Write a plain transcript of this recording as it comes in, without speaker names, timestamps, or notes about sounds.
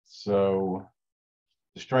So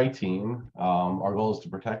the strike team, our goal is to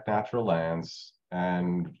protect natural lands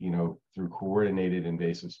and, through coordinated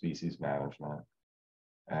invasive species management.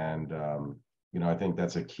 And, I think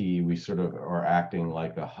that's a key. We sort of are acting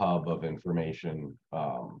like a hub of information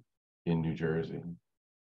in New Jersey.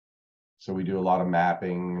 So we do a lot of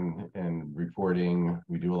mapping and reporting.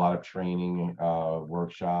 We do a lot of training,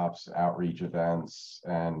 workshops, outreach events,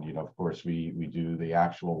 and of course, we do the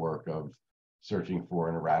actual work of searching for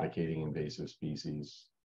and eradicating invasive species.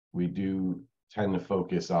 We do tend to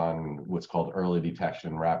focus on what's called early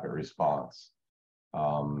detection, rapid response.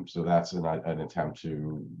 So that's an attempt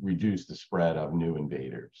to reduce the spread of new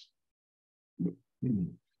invaders.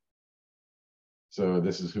 So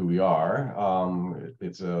this is who we are.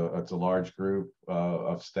 It's a large group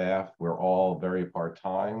of staff. We're all very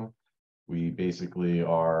part-time. We basically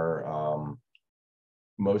are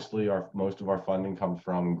most of our funding comes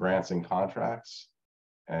from grants and contracts,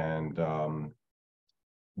 and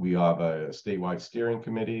we have a statewide steering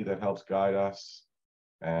committee that helps guide us,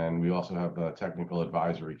 and we also have a technical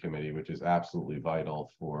advisory committee, which is absolutely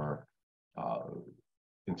vital for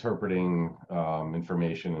interpreting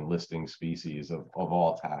information and listing species of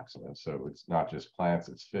all taxa. So it's not just plants,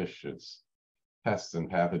 it's fish, it's pests and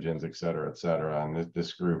pathogens, et cetera, et cetera. And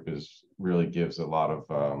this group really gives a lot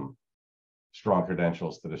of strong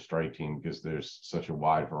credentials to the strike team because there's such a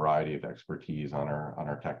wide variety of expertise on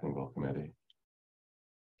our technical committee.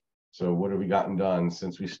 So what have we gotten done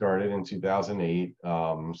since we started in 2008?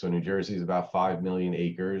 So New Jersey is about 5 million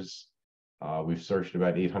acres. We've searched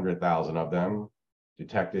about 800,000 of them,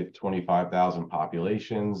 detected 25,000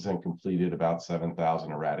 populations, and completed about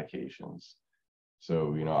 7,000 eradications.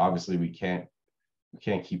 So, obviously we can't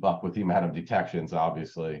keep up with the amount of detections,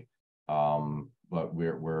 obviously, but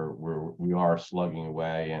we are slugging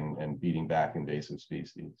away and beating back invasive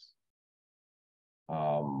species.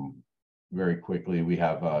 Very quickly, we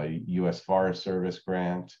have a U.S. Forest Service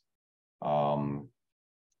grant.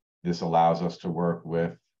 This allows us to work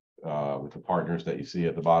with the partners that you see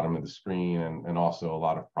at the bottom of the screen, and also a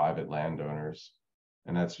lot of private landowners.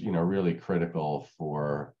 And that's, really critical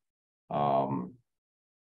for,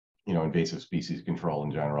 invasive species control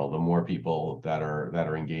in general. The more people that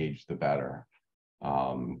are engaged, the better.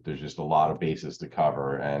 There's just a lot of bases to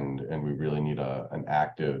cover, and we really need an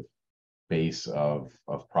active base of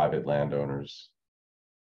private landowners.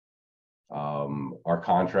 Our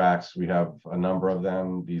contracts, we have a number of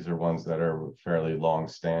them. These are ones that are fairly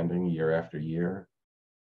long-standing, year after year.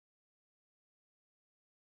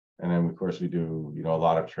 And then, of course, we do, a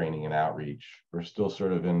lot of training and outreach. We're still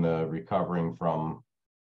sort of in the recovering from,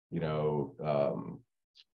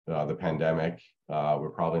 the pandemic.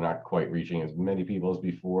 We're probably not quite reaching as many people as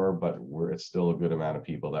before, but it's still a good amount of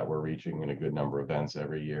people that we're reaching in a good number of events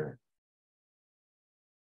every year.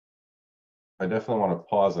 I definitely want to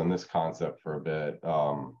pause on this concept for a bit.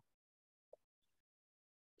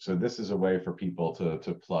 So this is a way for people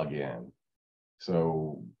to plug in.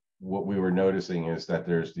 So what we were noticing is that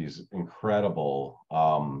there's these incredible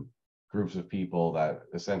groups of people that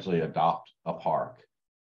essentially adopt a park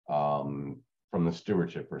from the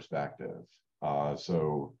stewardship perspective.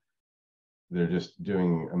 So they're just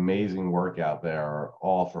doing amazing work out there,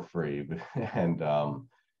 all for free. And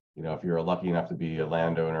if you're lucky enough to be a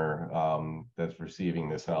landowner that's receiving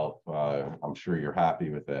this help, I'm sure you're happy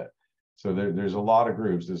with it. So there's a lot of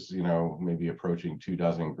groups. There's maybe approaching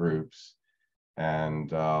 24 groups,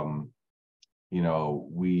 and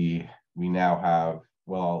we now have.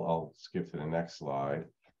 Well, I'll skip to the next slide.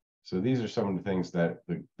 So these are some of the things that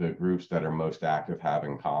the groups that are most active have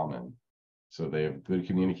in common. So they have good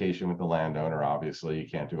communication with the landowner. Obviously, you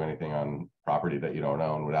can't do anything on property that you don't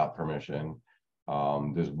own without permission.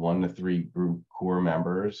 There's 1 to 3 group core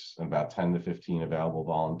members and about 10 to 15 available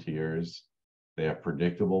volunteers. They have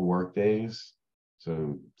predictable work days.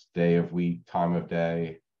 So day of week, time of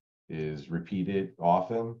day is repeated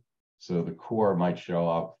often. So the core might show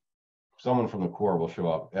up, someone from the core will show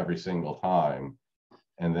up every single time.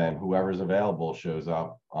 And then whoever's available shows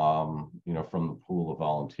up, from the pool of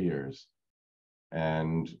volunteers.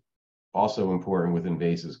 And also important with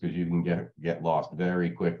invasives, because you can get lost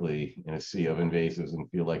very quickly in a sea of invasives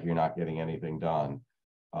and feel like you're not getting anything done.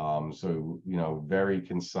 So very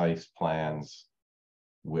concise plans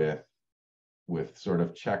with sort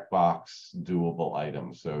of checkbox doable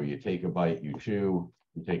items. So you take a bite, you chew,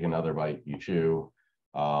 you take another bite, you chew,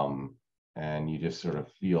 and you just sort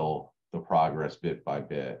of feel the progress bit by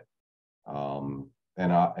bit. And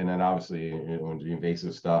then obviously, when the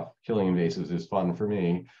invasive stuff, killing invasives is fun for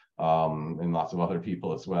me, and lots of other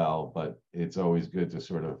people as well, but it's always good to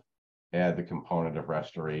sort of add the component of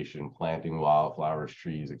restoration, planting wildflowers,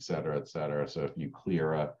 trees, et cetera, et cetera. So if you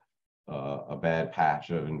clear a bad patch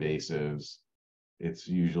of invasives, it's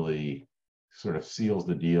usually sort of seals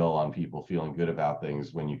the deal on people feeling good about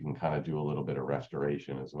things when you can kind of do a little bit of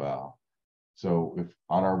restoration as well. So if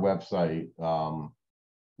on our website,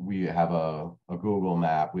 we have a Google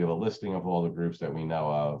map. We have a listing of all the groups that we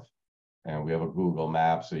know of, and we have a Google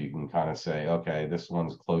map, so you can kind of say, okay, this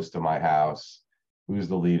one's close to my house. Who's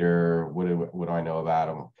the leader? What do I know about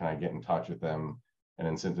them? Can I get in touch with them? And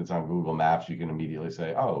then since it's on Google Maps, you can immediately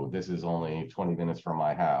say, oh, this is only 20 minutes from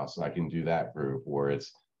my house, so I can do that group. Or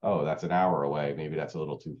it's, oh, that's an hour away. Maybe that's a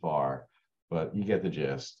little too far, but you get the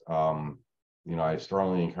gist. You know, I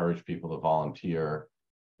strongly encourage people to volunteer.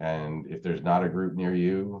 And if there's not a group near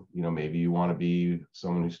you, you know, maybe you want to be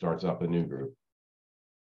someone who starts up a new group.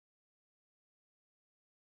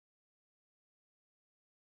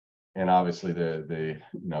 And obviously the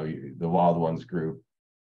Wild Ones group,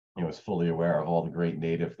 you know, is fully aware of all the great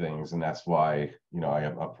native things. And that's why, you know,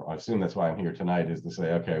 I assume that's why I'm here tonight, is to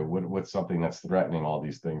say, okay, what's something that's threatening all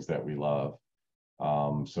these things that we love?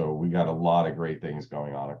 So we got a lot of great things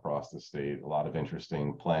going on across the state, a lot of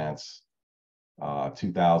interesting plants,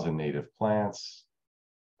 2,000 native plants.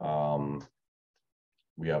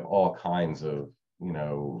 We have all kinds of, you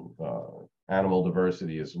know, animal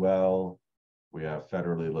diversity as well. We have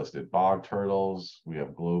federally listed bog turtles. We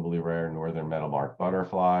have globally rare northern meadowlark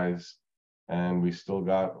butterflies. And we still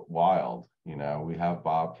got wild, you know, we have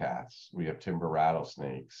bobcats, we have timber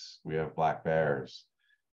rattlesnakes, we have black bears.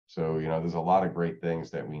 So, you know, there's a lot of great things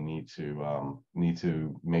that we need to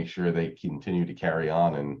make sure they continue to carry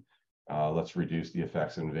on, and let's reduce the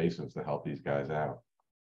effects of invasives to help these guys out.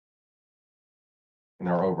 In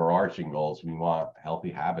our overarching goals, we want healthy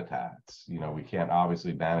habitats. You know, we can't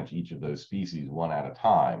obviously manage each of those species one at a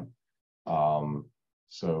time.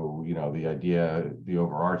 So, you know, the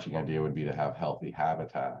overarching idea would be to have healthy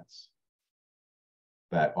habitats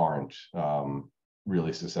that aren't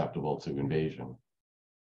really susceptible to invasion.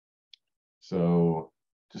 So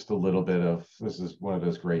just a little bit of, this is one of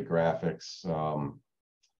those great graphics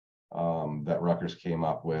that Rutgers came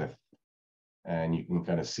up with. And you can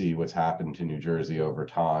kind of see what's happened to New Jersey over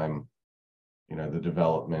time. You know, the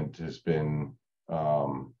development has been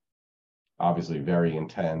obviously very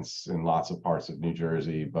intense in lots of parts of New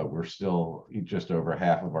Jersey, but we're still just over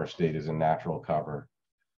half of our state is in natural cover.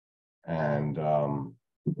 And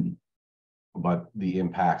but the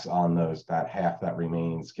impacts on that half that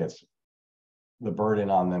remains the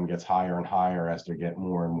burden on them gets higher and higher as they get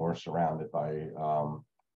more and more surrounded by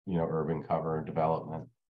you know, urban cover development.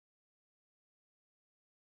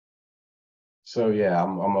 So yeah,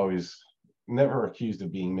 I'm always never accused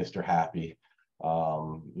of being Mr. Happy.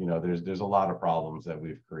 You know, there's a lot of problems that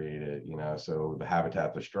we've created, you know, so the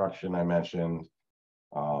habitat destruction I mentioned,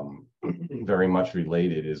 very much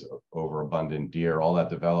related is overabundant deer. All that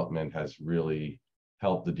development has really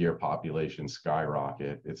helped the deer population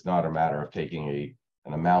skyrocket. It's not a matter of taking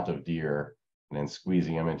an amount of deer and then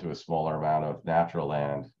squeezing them into a smaller amount of natural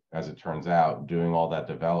land. As it turns out, doing all that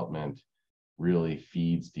development really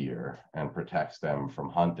feeds deer and protects them from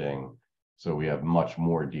hunting. So we have much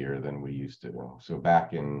more deer than we used to. So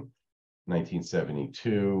back in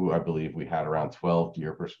 1972, I believe we had around 12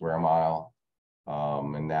 deer per square mile.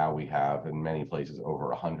 And now we have in many places over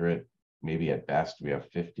 100, maybe at best we have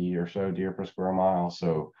 50 or so deer per square mile.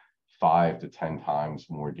 So 5 to 10 times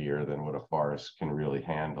more deer than what a forest can really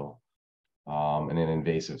handle. And then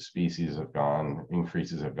invasive species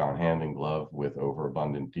increases have gone hand in glove with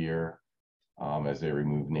overabundant deer. As they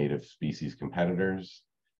remove native species competitors.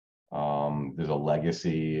 There's a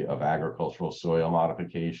legacy of agricultural soil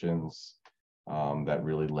modifications that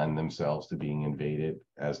really lend themselves to being invaded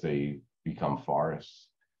as they become forests.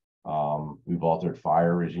 We've altered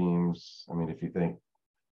fire regimes. I mean, if you think,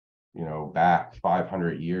 you know, back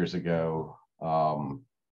 500 years ago,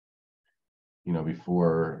 you know,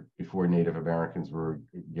 before Native Americans were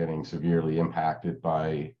getting severely impacted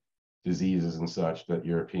by diseases and such that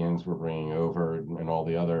Europeans were bringing over, and all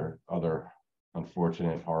the other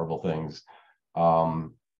unfortunate, horrible things.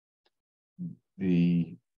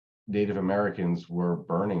 The Native Americans were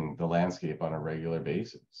burning the landscape on a regular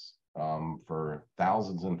basis for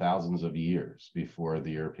thousands and thousands of years before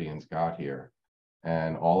the Europeans got here.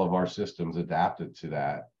 And all of our systems adapted to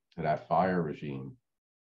that fire regime.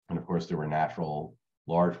 And of course, there were natural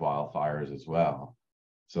large wildfires as well.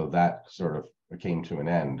 So that sort of came to an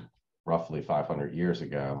end roughly 500 years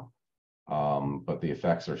ago, but the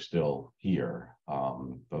effects are still here.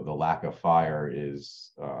 The lack of fire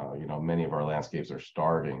is, you know, many of our landscapes are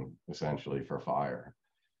starving essentially for fire.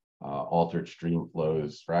 altered stream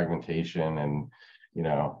flows, fragmentation, and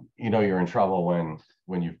you're in trouble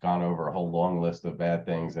when you've gone over a whole long list of bad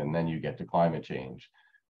things, and then you get to climate change.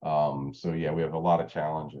 So yeah, we have a lot of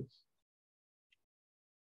challenges.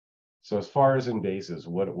 So as far as invasives,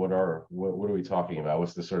 what are we talking about?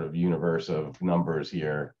 What's the sort of universe of numbers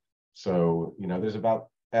here? So, there's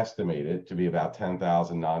estimated to be about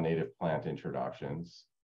 10,000 non-native plant introductions.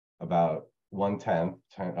 About 1/10,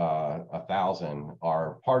 1,000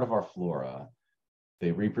 are part of our flora.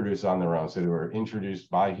 They reproduce on their own. So they were introduced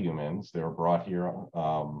by humans. They were brought here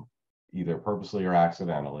either purposely or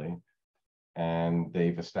accidentally. And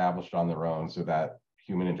they've established on their own so that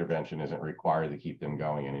human intervention isn't required to keep them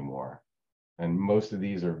going anymore. And most of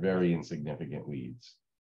these are very insignificant weeds.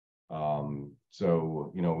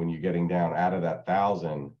 So, when you're getting down out of that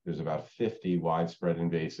 1,000, there's about 50 widespread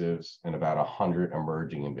invasives and about 100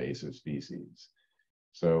 emerging invasive species.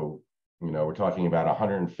 So, we're talking about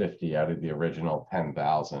 150 out of the original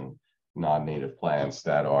 10,000 non-native plants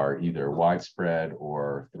that are either widespread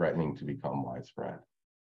or threatening to become widespread.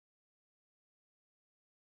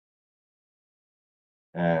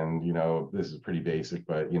 And, this is pretty basic,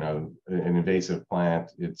 but, an invasive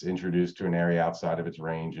plant, it's introduced to an area outside of its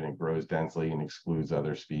range and it grows densely and excludes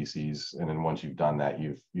other species. And then once you've done that,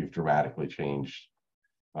 you've dramatically changed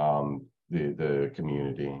the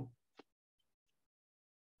community.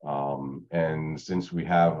 And since we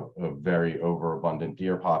have a very overabundant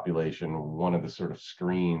deer population, one of the sort of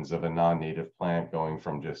screens of a non-native plant going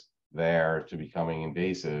from just there to becoming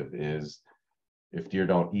invasive is if deer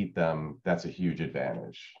don't eat them, that's a huge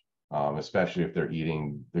advantage, especially if they're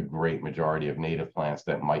eating the great majority of native plants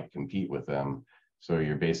that might compete with them. So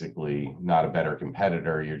you're basically not a better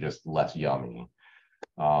competitor, you're just less yummy.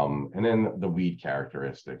 And then the weed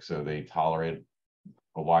characteristics. So they tolerate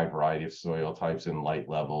a wide variety of soil types and light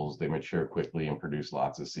levels. They mature quickly and produce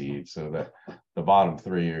lots of seeds. So that the bottom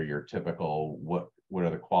three are your typical, what are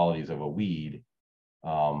the qualities of a weed?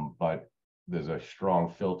 But there's a strong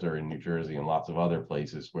filter in New Jersey and lots of other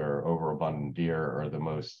places where overabundant deer are the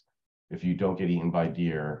most, if you don't get eaten by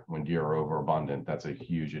deer when deer are overabundant, that's a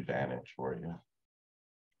huge advantage for you.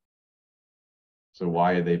 So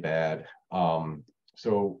why are they bad?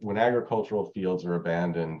 So when agricultural fields are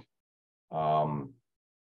abandoned,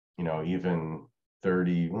 even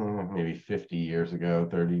 30, maybe 50 years ago,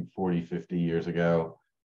 30, 40, 50 years ago,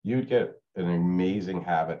 you'd get an amazing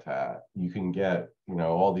habitat. You can get,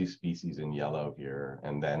 all these species in yellow here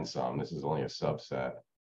and then some. This is only a subset.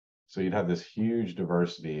 So you'd have this huge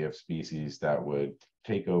diversity of species that would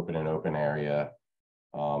take open an open area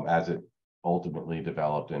as it ultimately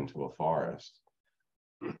developed into a forest.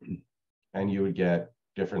 And you would get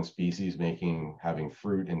different species having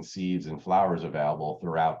fruit and seeds and flowers available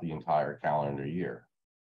throughout the entire calendar year.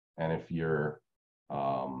 And if you're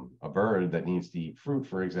a bird that needs to eat fruit,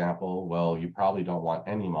 for example, well, you probably don't want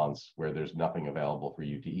any months where there's nothing available for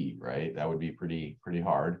you to eat, right? That would be pretty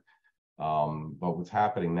hard. But what's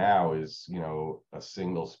happening now is, a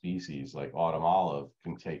single species like autumn olive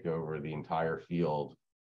can take over the entire field,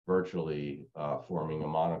 virtually forming a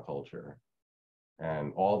monoculture.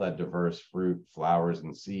 And all that diverse fruit, flowers,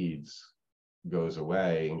 and seeds goes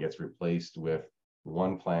away and gets replaced with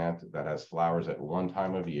one plant that has flowers at one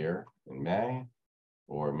time of year in May,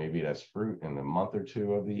 or maybe it has fruit in a month or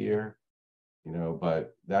two of the year,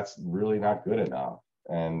 but that's really not good enough.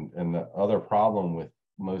 And the other problem with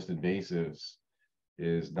most invasives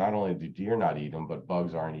is not only do deer not eat them, but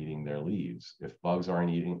bugs aren't eating their leaves. If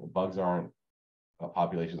populations aren't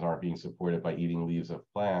being supported by eating leaves of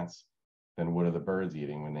plants, then what are the birds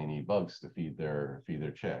eating when they need bugs to feed their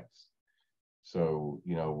chicks? So,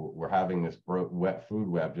 we're having this wet food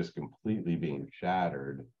web just completely being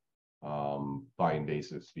shattered by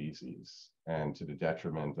invasive species, and to the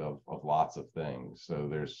detriment of lots of things. So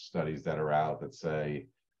there's studies that are out that say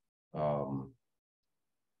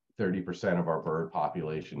 30% of our bird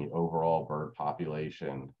population, the overall bird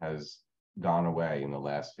population, has gone away in the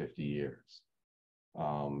last 50 years.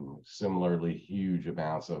 Similarly, huge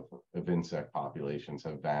amounts of insect populations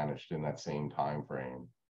have vanished in that same time frame.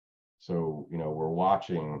 So, we're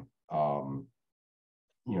watching, a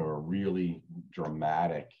really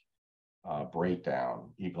dramatic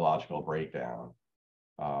ecological breakdown,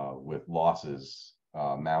 with losses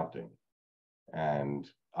mounting. And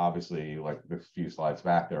obviously, like a few slides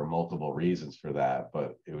back, there are multiple reasons for that,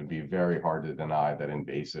 but it would be very hard to deny that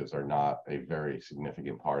invasives are not a very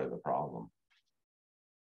significant part of the problem.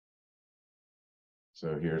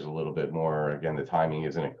 So here's a little bit more. Again, the timing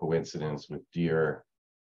isn't a coincidence with deer.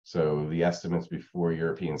 So the estimates before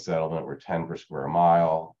European settlement were 10 per square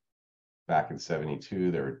mile. Back in 72,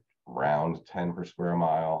 there were around 10 per square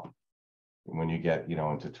mile. And when you get,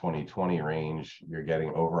 into 2020 range, you're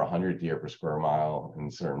getting over 100 deer per square mile in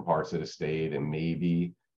certain parts of the state, and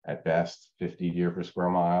maybe at best 50 deer per square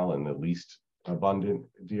mile in the least abundant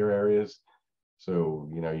deer areas. So,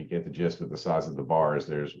 you get the gist with the size of the bars.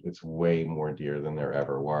 It's way more deer than there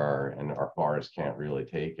ever were, and our forests can't really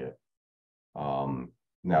take it.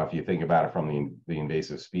 Now, if you think about it from the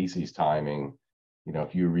invasive species timing,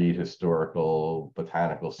 if you read historical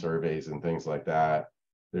botanical surveys and things like that,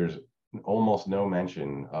 there's almost no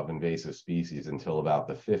mention of invasive species until about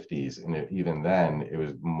the 50s. And even then, it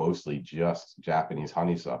was mostly just Japanese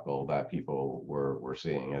honeysuckle that people were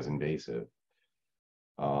seeing as invasive.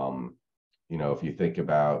 If you think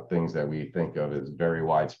about things that we think of as very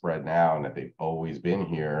widespread now and that they've always been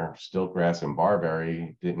here, stiltgrass and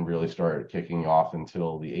barberry didn't really start kicking off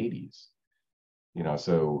until the 80s.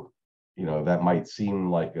 So, that might seem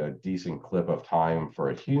like a decent clip of time for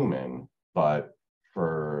a human, but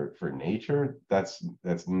for nature, that's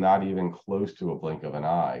not even close to a blink of an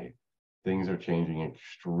eye. Things are changing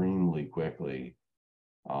extremely quickly.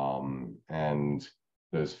 And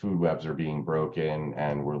those food webs are being broken,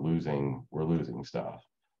 and we're losing stuff.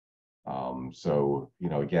 So,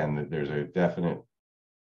 again, there's a definite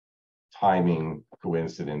timing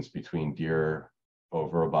coincidence between deer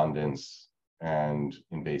overabundance and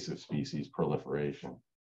invasive species proliferation.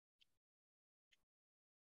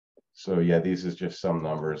 So yeah, these is just some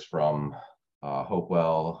numbers from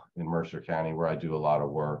Hopewell in Mercer County, where I do a lot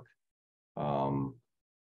of work.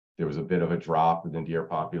 There was a bit of a drop in the deer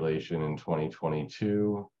population in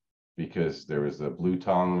 2022 because there was the blue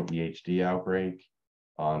tongue Ph.D. outbreak.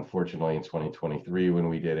 Unfortunately, in 2023, when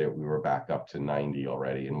we did it, we were back up to 90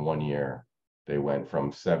 already. In 1 year, they went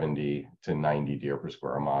from 70 to 90 deer per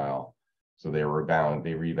square mile. So they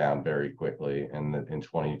rebound very quickly. And in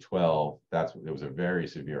 2012, it was a very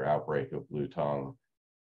severe outbreak of blue tongue.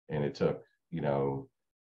 And it took,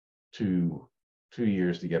 2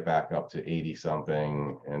 years to get back up to 80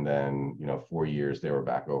 something. And then, 4 years, they were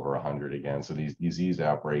back over 100 again. So these disease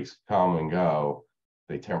outbreaks come and go.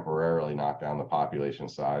 They temporarily knock down the population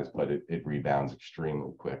size, but it rebounds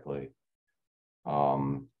extremely quickly.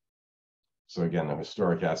 So again, the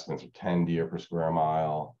historic estimates are 10 deer per square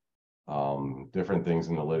mile. Different things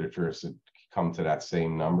in the literature come to that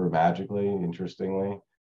same number magically, interestingly.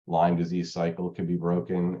 Lyme disease cycle could be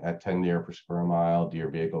broken at 10 deer per square mile. Deer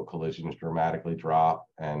vehicle collisions dramatically drop,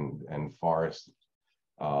 and forest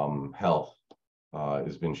health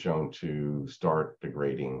has been shown to start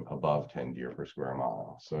degrading above 10 deer per square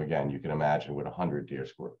mile. So again, you can imagine what 100 deer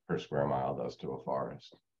per square mile does to a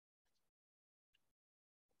forest.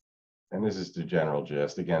 And this is the general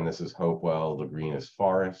gist. Again, this is Hopewell. The green is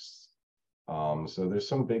forests. So there's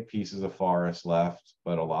some big pieces of forest left,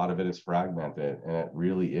 but a lot of it is fragmented, and it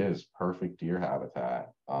really is perfect deer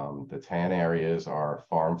habitat. The tan areas are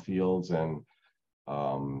farm fields and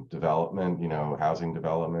development, housing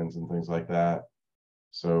developments and things like that.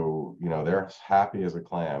 So, they're happy as a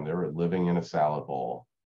clam. They're living in a salad bowl.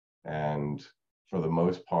 And for the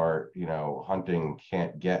most part, hunting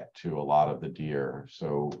can't get to a lot of the deer.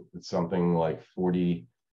 So it's something like 40+%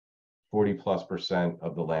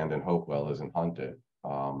 of the land in Hopewell isn't hunted.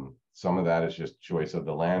 Some of that is just choice of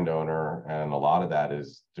the landowner, and a lot of that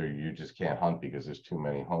is you just can't hunt because there's too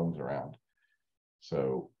many homes around.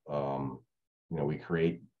 So, we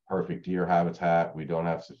create perfect deer habitat, we don't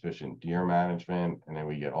have sufficient deer management, and then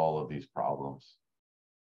we get all of these problems.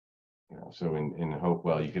 So in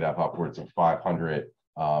Hopewell, you could have upwards of 500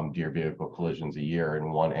 deer vehicle collisions a year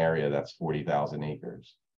in one area that's 40,000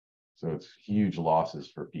 acres. So it's huge losses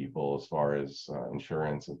for people as far as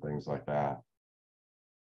insurance and things like that.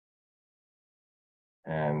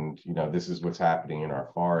 And, this is what's happening in our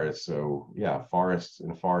forests. So yeah, forests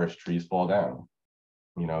and forest trees fall down.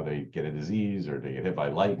 They get a disease, or they get hit by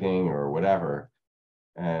lightning or whatever.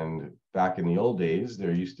 And back in the old days,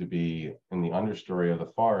 there used to be, in the understory of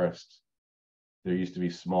the forest, there used to be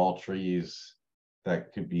small trees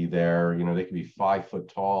that could be there, they could be 5 foot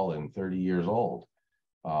tall and 30 years old.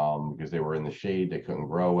 Because they were in the shade, they couldn't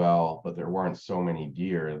grow well, but there weren't so many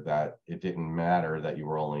deer that it didn't matter that you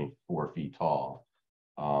were only 4 feet tall,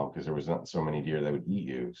 because there was not so many deer that would eat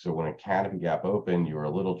you. So when a canopy gap opened, you were a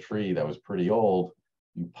little tree that was pretty old,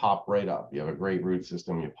 you pop right up. You have a great root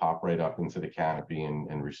system, you pop right up into the canopy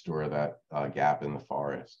and restore that gap in the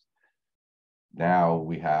forest. Now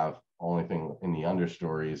we have only thing in the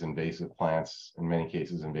understory is invasive plants, in many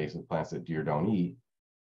cases invasive plants that deer don't eat.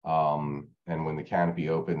 And when the canopy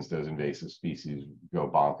opens, those invasive species go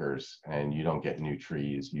bonkers, and you don't get new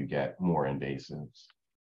trees, you get more invasives.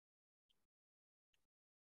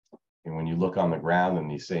 And when you look on the ground in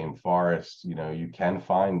these same forests, you know, you can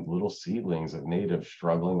find little seedlings of natives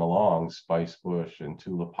struggling along, spice bush and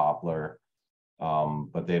tulip poplar,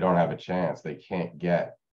 but they don't have a chance. They can't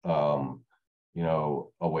get, you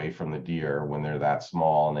know, away from the deer when they're that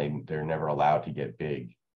small, and they're never allowed to get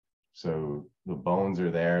big. So the bones are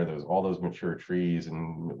there. All those mature trees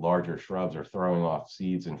and larger shrubs are throwing off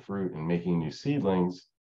seeds and fruit and making new seedlings,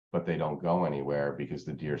 but they don't go anywhere because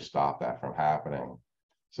the deer stop that from happening.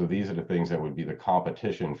 So these are the things that would be the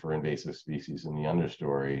competition for invasive species in the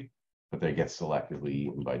understory, but they get selectively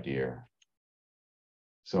eaten by deer.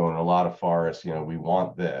 So in a lot of forests, you know, we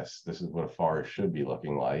want this. This is what a forest should be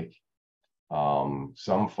looking like.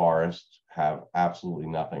 Some forests have absolutely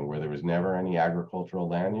nothing. Where there was never any agricultural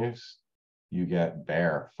land use, you get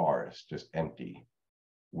bare forest, just empty.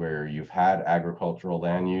 Where you've had agricultural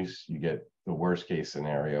land use, you get the worst case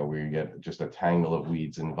scenario where you get just a tangle of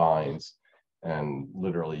weeds and vines, and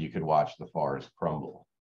literally you could watch the forest crumble.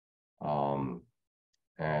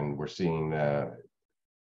 And we're seeing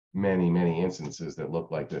many instances that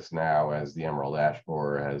look like this now, as the emerald ash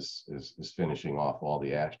borer is finishing off all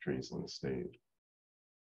the ash trees in the state.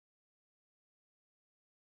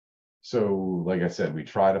 So, like I said, we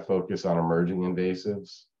try to focus on emerging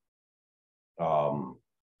invasives.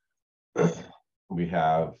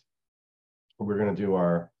 We're going to do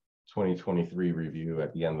our 2023 review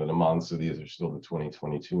at the end of the month, so these are still the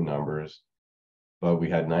 2022 numbers. But we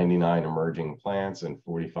had 99 emerging plants and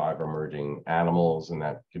 45 emerging animals, and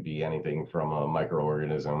that could be anything from a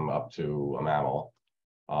microorganism up to a mammal.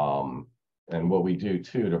 And what we do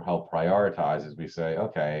too to help prioritize is we say,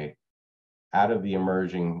 okay, out of the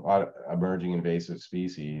emerging invasive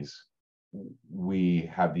species,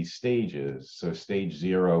 we have these stages. So stage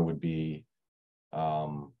 0 would be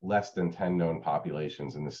less than 10 known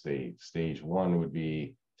populations in the state. Stage 1 would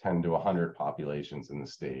be 10 to 100 populations in the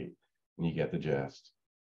state. And you get the gist.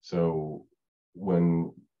 So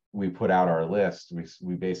when we put out our list,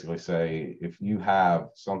 we basically say, if you have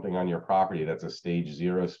something on your property that's a stage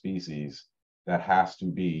 0 species, that has to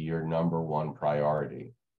be your #1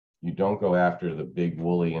 priority. You don't go after the big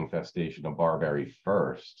woolly infestation of barberry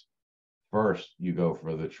first. First, you go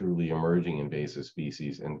for the truly emerging invasive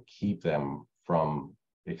species and keep them from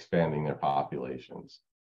expanding their populations.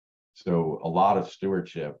 So a lot of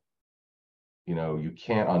stewardship, you know, you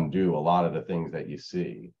can't undo a lot of the things that you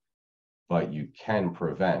see, but you can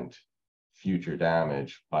prevent future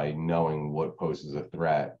damage by knowing what poses a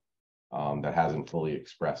threat that hasn't fully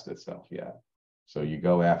expressed itself yet. So you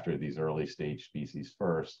go after these early stage species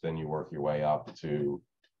first, then you work your way up to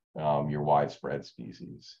your widespread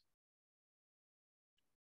species.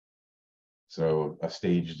 So a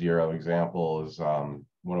stage 0 example is,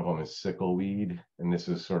 one of them is sickleweed, and this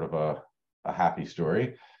is sort of a happy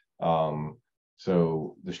story.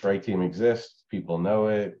 So the strike team exists, people know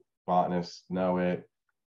it, botanists know it.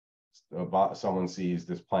 Someone sees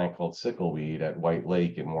this plant called sickleweed at White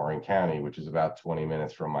Lake in Warren County, which is about 20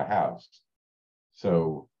 minutes from my house.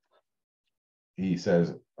 So he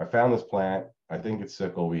says, I found this plant, I think it's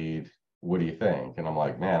sickleweed, what do you think? And I'm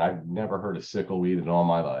like, man, I've never heard of sickleweed in all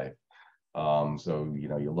my life. So, you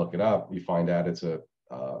know, you look it up, you find out it's a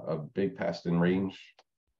big pest in rangeland,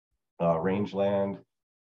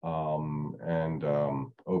 and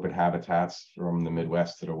open habitats from the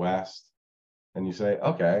Midwest to the West. And you say,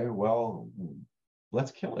 okay, well,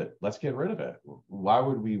 let's kill it. Let's get rid of it. Why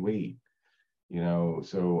would we wait? You know,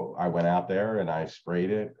 so I went out there and I sprayed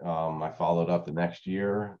it. I followed up the next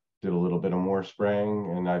year, did a little bit of more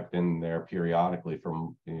spraying, and I've been there periodically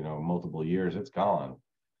for, you know, multiple years. It's gone.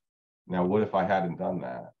 Now, what if I hadn't done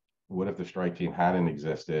that? What if the strike team hadn't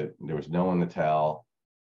existed? There was no one to tell.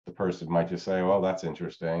 The person might just say, well, that's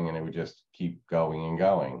interesting. And it would just keep going and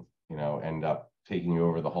going, you know, end up taking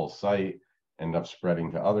over the whole site, end up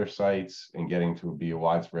spreading to other sites and getting to be a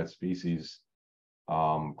widespread species,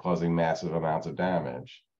 causing massive amounts of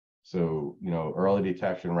damage. So, you know, early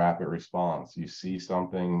detection, rapid response. You see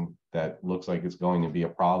something that looks like it's going to be a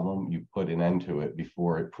problem, you put an end to it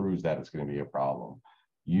before it proves that it's going to be a problem,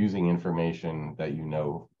 using information that you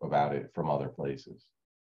know about it from other places.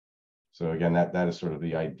 So again, that is sort of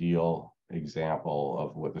the ideal example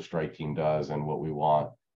of what the strike team does and what we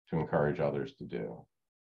want to encourage others to do.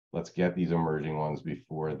 Let's get these emerging ones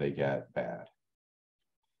before they get bad.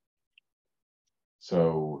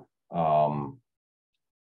 So,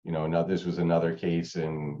 you know, now this was another case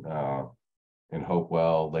in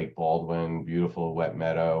Hopewell, Lake Baldwin, beautiful wet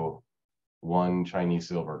meadow. One Chinese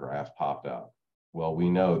silvergrass popped up. Well, we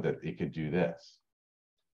know that it could do this.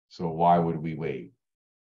 So why would we wait?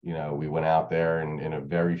 You know, we went out there and in a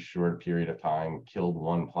very short period of time killed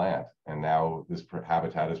one plant, and now this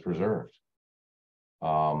habitat is preserved.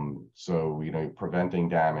 So, you know, preventing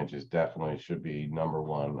damage is definitely should be number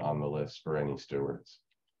one on the list for any stewards.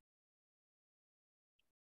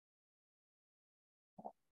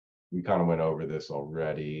 We kind of went over this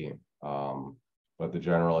already, but the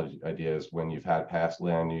general idea is when you've had past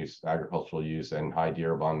land use, agricultural use, and high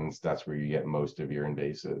deer abundance, that's where you get most of your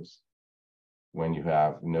invasives. When you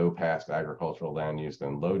have no past agricultural land use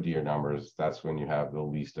and low deer numbers, that's when you have the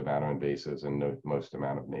least amount of invasives and the most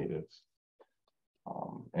amount of natives.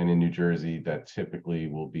 And in New Jersey, that typically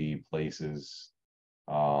will be places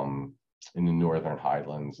in the northern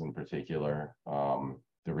highlands in particular,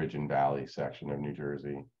 the Ridge and Valley section of New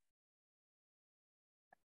Jersey.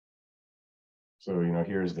 So, you know,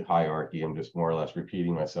 here's the hierarchy. I'm just more or less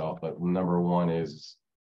repeating myself, but number one is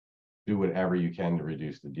do whatever you can to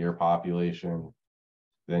reduce the deer population.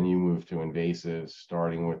 Then you move to invasives,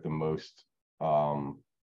 starting with the most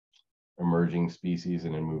emerging species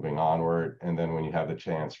and then moving onward. And then when you have the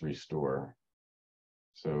chance, restore.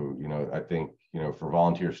 So, you know, I think, you know, for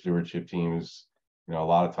volunteer stewardship teams, you know, a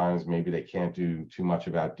lot of times maybe they can't do too much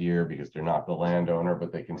about deer because they're not the landowner,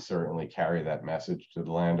 but they can certainly carry that message to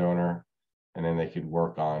the landowner. And then they could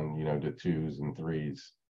work on, you know, the 2s and 3s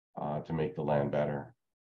to make the land better.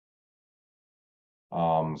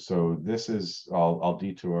 So this is, I'll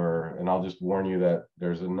detour and I'll just warn you that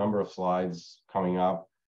there's a number of slides coming up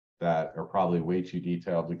that are probably way too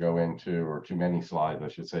detailed to go into, or too many slides, I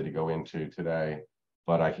should say, to go into today.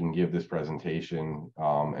 But I can give this presentation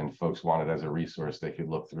and folks want it as a resource. They could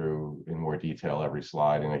look through in more detail every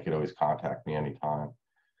slide, and they could always contact me anytime.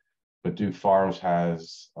 But Duke Farms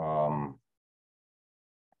has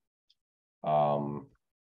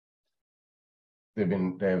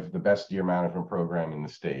they have the best deer management program in the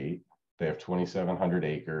state. They have 2,700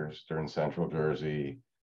 acres. They're in central Jersey,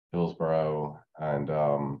 Hillsborough, and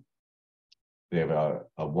they have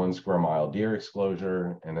a 1 square mile deer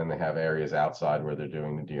exclosure, and then they have areas outside where they're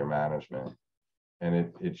doing the deer management.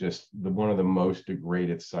 And it just one of the most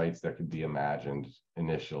degraded sites that could be imagined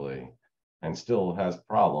initially, and still has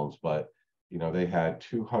problems. But you know, they had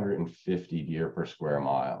 250 deer per square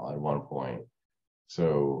mile at one point.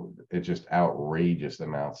 So it's just outrageous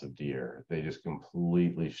amounts of deer. They just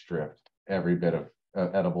completely stripped every bit of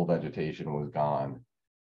edible vegetation was gone,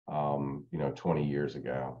 you know, 20 years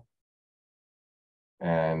ago.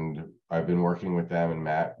 And I've been working with them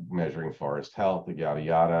and measuring forest health, yada,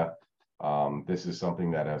 yada. This is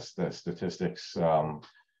something that a statistics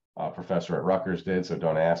professor at Rutgers did, so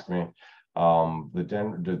don't ask me.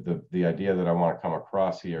 The idea that I want to come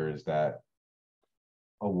across here is that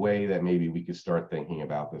a way that maybe we could start thinking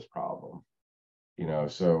about this problem. You know,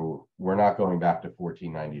 so we're not going back to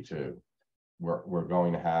 1492. We're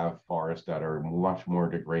going to have forests that are much more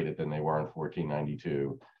degraded than they were in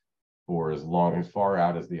 1492 for as far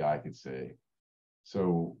out as the eye could see.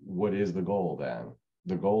 So what is the goal then?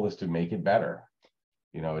 The goal is to make it better.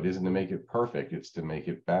 You know, it isn't to make it perfect, it's to make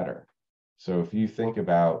it better. So if you think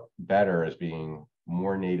about better as being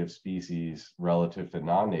more native species relative to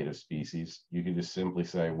non-native species, you can just simply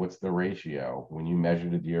say, what's the ratio? When you measure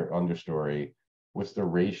the deer understory, what's the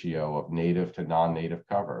ratio of native to non-native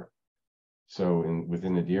cover? So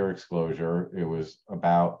within the deer exclosure, it was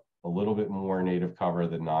about a little bit more native cover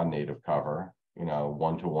than non-native cover. You know,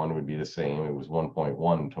 1 to 1 would be the same. It was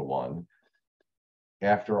 1.1 to 1.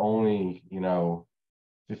 After only, you know,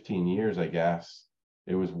 15 years, I guess,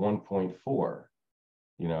 it was 1.4.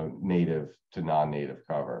 You know, native to non-native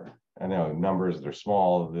cover. I know numbers, they're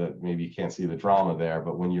small, that maybe you can't see the drama there,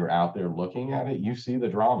 but when you're out there looking at it, you see the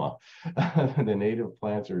drama. The native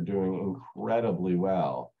plants are doing incredibly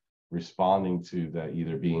well, responding to the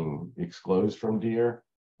either being exclosed from deer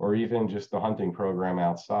or even just the hunting program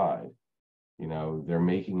outside. You know, they're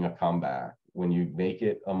making a comeback. When you make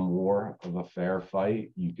it a more of a fair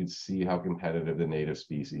fight, you can see how competitive the native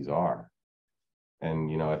species are.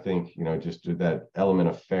 And, you know, I think, you know, just that element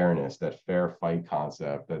of fairness, that fair fight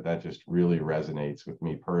concept, that just really resonates with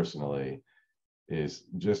me personally, is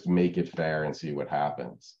just make it fair and see what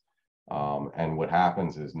happens. And what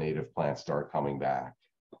happens is native plants start coming back.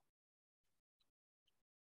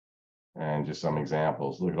 And just some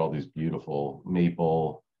examples, look at all these beautiful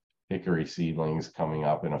maple, hickory seedlings coming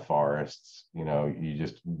up in a forest. You know, you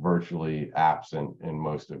just virtually absent in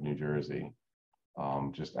most of New Jersey.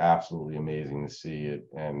 Just absolutely amazing to see it.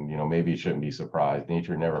 And, you know, maybe you shouldn't be surprised.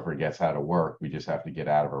 Nature never forgets how to work. We just have to get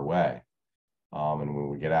out of her way. And when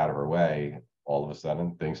we get out of her way, all of a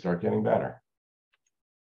sudden things start getting better.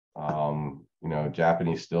 You know,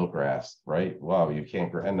 Japanese stiltgrass, right? Wow, you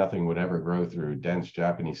can't, and nothing would ever grow through dense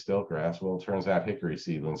Japanese stiltgrass. Well, it turns out hickory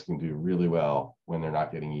seedlings can do really well when they're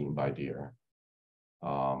not getting eaten by deer.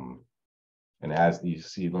 And as these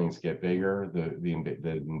seedlings get bigger, the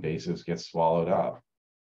invasives get swallowed up.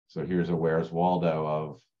 So here's a Where's Waldo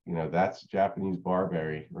of, you know, that's Japanese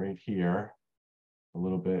barberry right here, a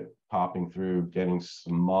little bit popping through, getting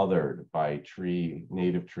smothered by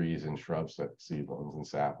native trees and shrubs, seedlings and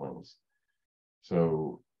saplings.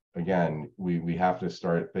 So again, we have to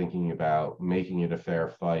start thinking about making it a fair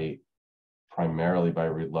fight, primarily by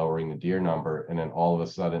lowering the deer number, and then all of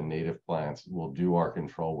a sudden native plants will do our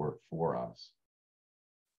control work for us.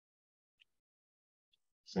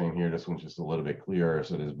 Same here, this one's just a little bit clearer.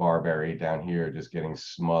 So there's barberry down here just getting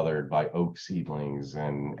smothered by oak seedlings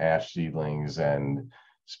and ash seedlings and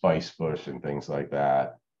spice bush and things like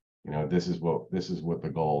that. You know, this is what the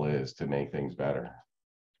goal is, to make things better.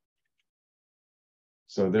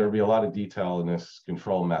 So there'll be a lot of detail in this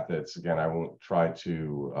control methods. Again, I won't try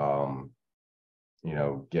to you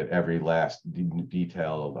know, get every last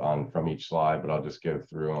detail from each slide, but I'll just go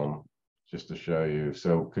through them just to show you.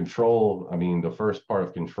 So control, I mean, the first part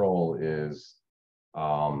of control is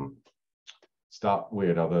stop,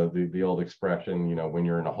 you know, the old expression, you know, when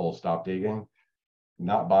you're in a hole, stop digging.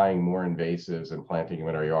 Not buying more invasives and planting them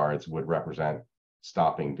in our yards would represent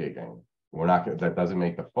stopping digging. We're not, that doesn't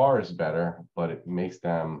make the forest better, but it makes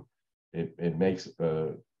them, it makes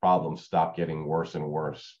the problem stop getting worse and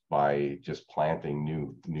worse by just planting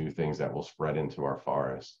new things that will spread into our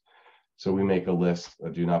forest. So we make a list, a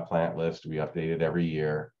do not plant list. We update it every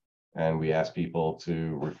year, and we ask people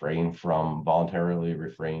to voluntarily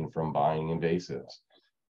refrain from buying invasives.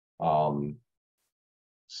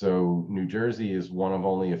 So New Jersey is one of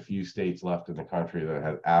only a few states left in the country that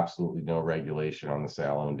has absolutely no regulation on the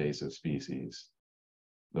sale of invasive species.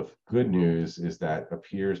 The good news is that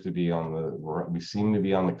appears to be we seem to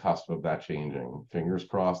be on the cusp of that changing. Fingers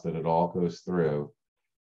crossed that it all goes through.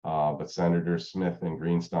 But Senators Smith and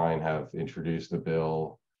Greenstein have introduced a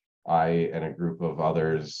bill. I and a group of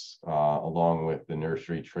others, along with the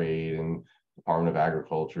nursery trade and Department of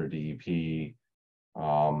Agriculture, DEP,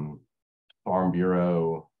 Farm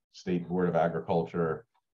Bureau, State Board of Agriculture,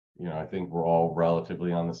 you know, I think we're all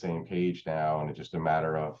relatively on the same page now, and it's just a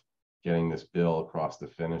matter of getting this bill across the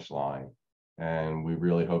finish line. And we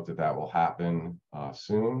really hope that that will happen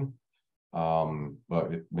soon.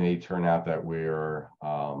 But it may turn out that we're,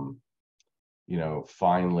 you know,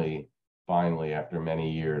 finally, after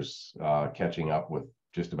many years, catching up with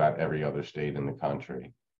just about every other state in the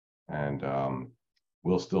country. And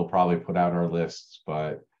we'll still probably put out our lists,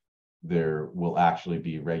 but there will actually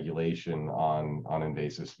be regulation on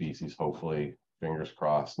invasive species, hopefully, fingers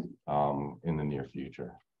crossed, in the near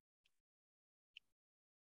future.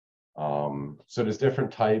 So there's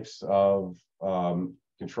different types of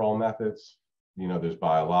control methods. You know, there's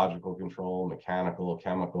biological control, mechanical,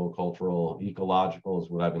 chemical, cultural, ecological is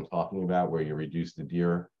what I've been talking about, where you reduce the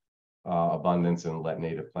deer abundance and let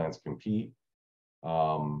native plants compete.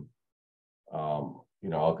 You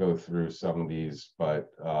know, I'll go through some of these, but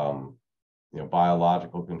you know,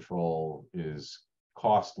 biological control is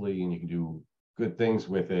costly, and you can do good things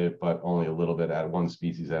with it, but only a little bit at one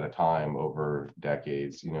species at a time over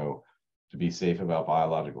decades. You know, to be safe about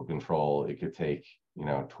biological control, it could take, you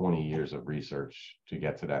know, 20 years of research to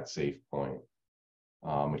get to that safe point.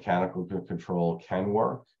 Mechanical control can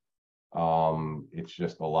work. It's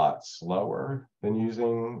just a lot slower than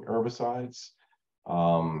using herbicides.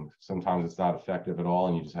 Sometimes it's not effective at all,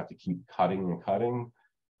 and you just have to keep cutting and cutting.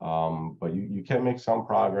 But you can make some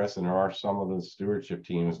progress, and there are some of the stewardship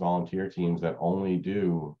teams, volunteer teams, that only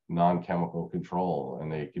do non-chemical control, and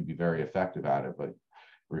they can be very effective at it, but it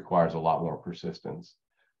requires a lot more persistence.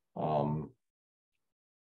 And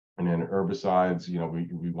then herbicides, you know,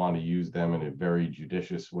 we want to use them in a very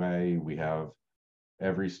judicious way. We have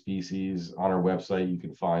every species on our website. You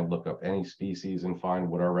can look up any species and find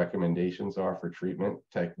what our recommendations are for treatment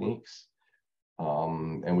techniques.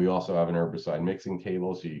 And we also have an herbicide mixing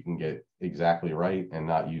table, so you can get exactly right and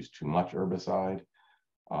not use too much herbicide.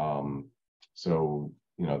 So,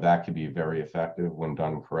 you know, that could be very effective when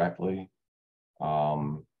done correctly.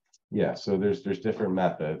 Yeah, so there's different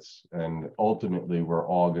methods, and ultimately we're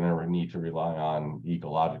all going to need to rely on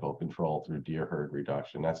ecological control through deer herd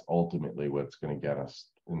reduction. That's ultimately what's going to get us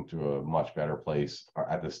into a much better place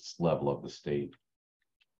at this level of the state.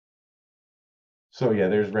 So yeah,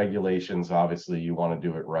 there's regulations. Obviously, you want to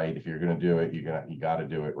do it right. If you're going to do it, you got to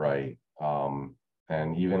do it right.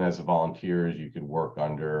 And even as volunteers, you can work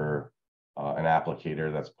under an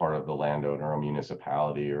applicator that's part of the landowner or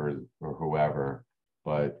municipality or whoever.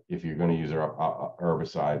 But if you're going to use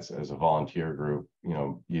herbicides as a volunteer group,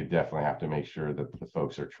 you definitely have to make sure that the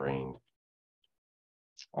folks are trained.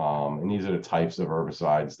 And these are the types of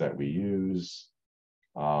herbicides that we use.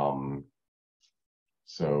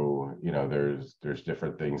 So, there's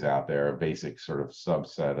different things out there, a basic sort of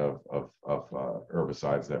subset of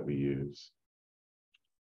herbicides that we use.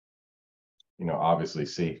 Obviously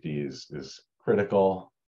safety is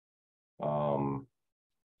critical.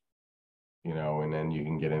 And then you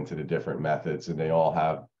can get into the different methods, and they all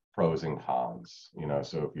have pros and cons.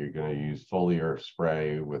 So if you're going to use foliar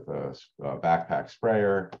spray with a backpack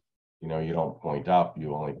sprayer, you don't point up,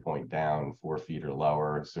 you only point down 4 feet or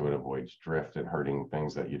lower, so it avoids drift and hurting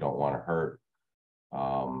things that you don't want to hurt.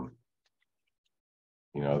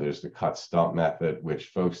 There's the cut stump method, which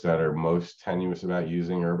folks that are most tenuous about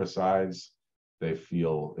using herbicides, they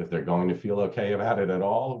feel, if they're going to feel okay about it at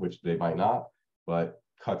all, which they might not, but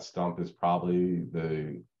cut stump is probably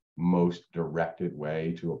the most directed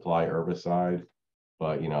way to apply herbicide.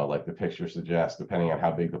 But like the picture suggests, depending on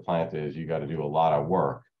how big the plant is, you got to do a lot of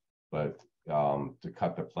work. But to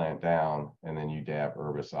cut the plant down, and then you dab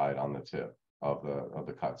herbicide on the tip of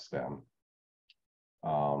the cut stem.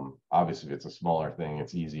 Obviously, if it's a smaller thing,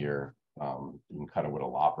 it's easier. You can cut it with a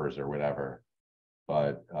loppers or whatever.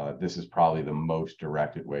 But this is probably the most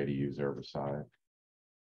directed way to use herbicide.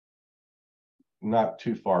 Not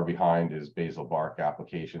too far behind is basal bark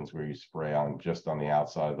applications, where you spray just on the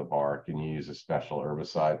outside of the bark, and you use a special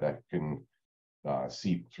herbicide that can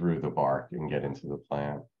seep through the bark and get into the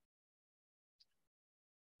plant.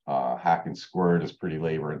 Hack and squirt is pretty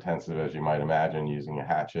labor intensive, as you might imagine, using a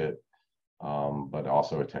hatchet, but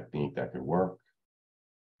also a technique that could work.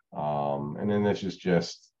 And then this is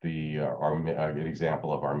just an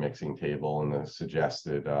example of our mixing table and the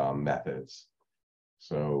suggested methods.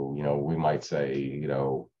 So, we might say,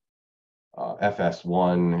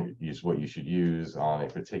 FS1 is what you should use on a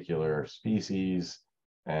particular species,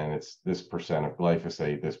 and it's this percent of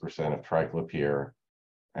glyphosate, this percent of triclopyr.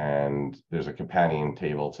 And there's a companion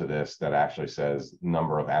table to this that actually says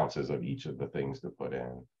number of ounces of each of the things to put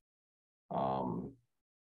in.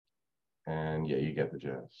 And yeah, you get the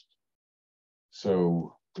gist.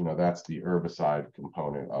 So, that's the herbicide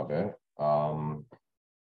component of it.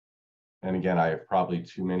 And again, I have probably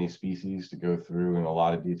too many species to go through in a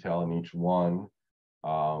lot of detail in each one.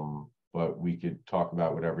 But we could talk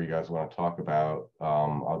about whatever you guys want to talk about.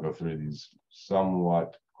 I'll go through these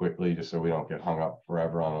somewhat quickly, just so we don't get hung up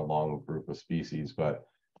forever on a long group of species. But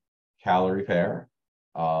calorie pear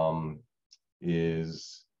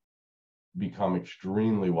is become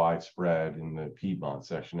extremely widespread in the Piedmont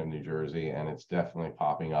section of New Jersey, and it's definitely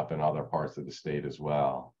popping up in other parts of the state as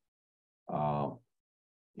well.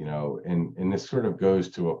 And this sort of goes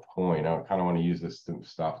to a point. I kind of want to use this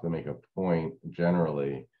stuff to make a point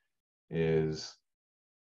generally, is,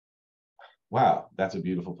 wow, that's a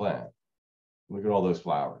beautiful plant. Look at all those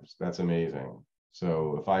flowers. That's amazing.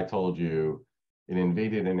 So if I told you it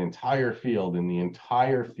invaded an entire field, and the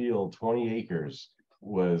entire field, 20 acres,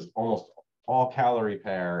 was almost all calorie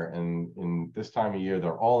pear, and in this time of year,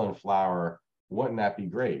 they're all in flower, wouldn't that be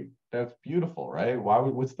great? That's beautiful, right?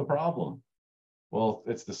 What's the problem? Well,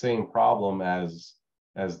 it's the same problem as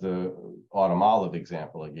the autumn olive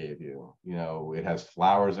example I gave you. It has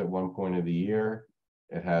flowers at one point of the year.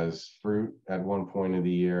 It has fruit at one point of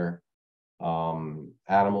the year.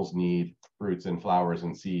 Animals need fruits and flowers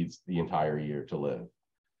and seeds the entire year to live.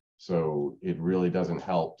 So it really doesn't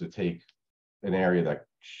help to take an area that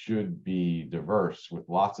should be diverse with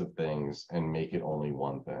lots of things and make it only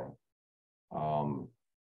one thing.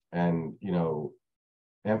 And,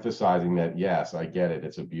 emphasizing that, yes, I get it,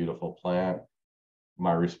 it's a beautiful plant.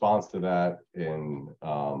 My response to that, and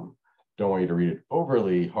don't want you to read it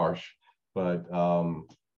overly harsh, but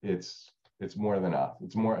it's more than us.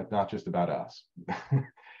 It's not just about us.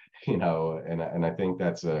 And I think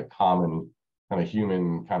that's a common kind of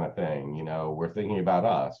human kind of thing. We're thinking about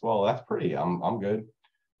us. Well, that's pretty. I'm good.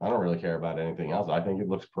 I don't really care about anything else. I think it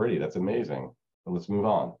looks pretty. That's amazing. But let's move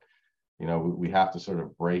on. We have to sort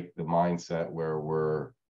of break the mindset where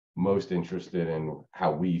we're most interested in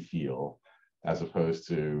how we feel, as opposed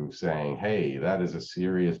to saying, hey, that is a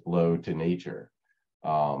serious blow to nature.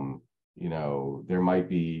 There might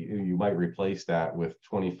be, you might replace that with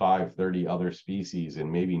 25, 30 other species,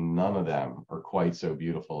 and maybe none of them are quite so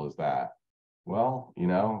beautiful as that. Well,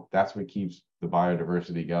 that's what keeps the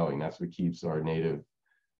biodiversity going. That's what keeps our native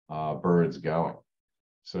birds going.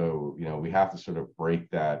 So, we have to sort of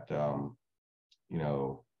break that,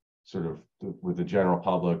 sort of with the general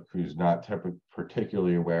public who's not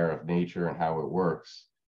particularly aware of nature and how it works.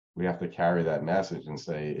 we have to carry that message and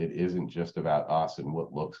say it isn't just about us and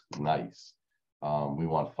what looks nice. We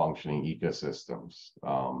want functioning ecosystems.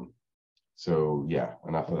 So yeah,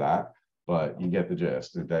 enough of that. But you get the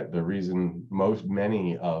gist that the reason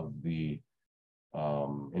many of the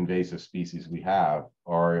invasive species we have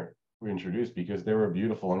are introduced because they were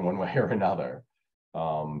beautiful in one way or another.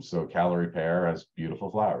 So calorie pear has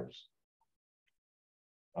beautiful flowers.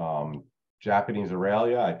 Japanese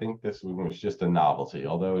Aurelia, I think this one was just a novelty,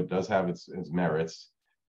 although it does have its merits.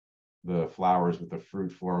 The flowers with the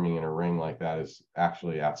fruit forming in a ring like that is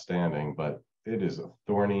actually outstanding, but it is a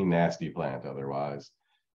thorny, nasty plant otherwise.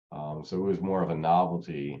 So it was more of a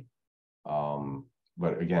novelty.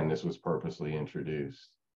 But again, this was purposely introduced.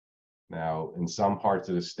 Now, in some parts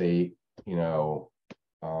of the state, you know,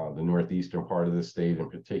 the northeastern part of the state in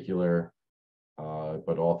particular,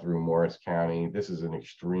 but all through Morris County, this is an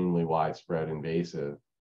extremely widespread invasive.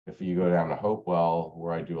 If you go down to Hopewell,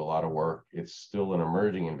 where I do a lot of work, it's still an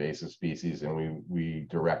emerging invasive species, and we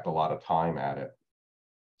direct a lot of time at it.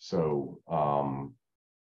 So,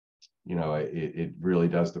 you know, it really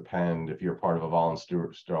does depend. If you're part of a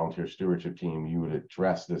volunteer stewardship team, you would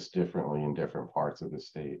address this differently in different parts of the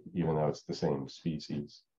state, even though it's the same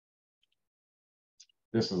species.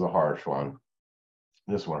 This is a harsh one.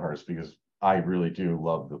 This one hurts because I really do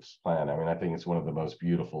love this plant. I mean, I think it's one of the most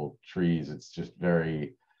beautiful trees. It's just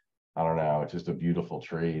very, I don't know, it's just a beautiful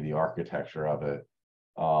tree, the architecture of it.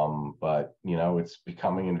 But you know, it's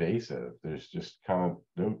becoming invasive. There's just kind of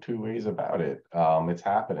no two ways about it. It's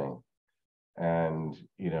happening. And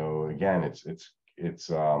you know, again, it's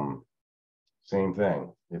same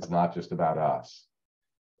thing. It's not just about us.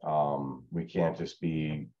 We can't just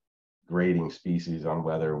be grading species on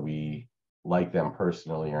whether we like them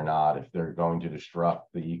personally or not. If they're going to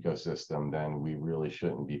disrupt the ecosystem, then we really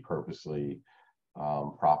shouldn't be purposely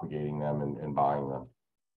propagating them and buying them.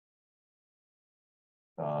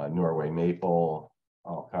 Norway maple,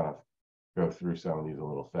 I'll kind of go through some of these a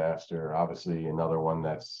little faster. Obviously, another one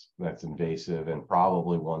that's invasive and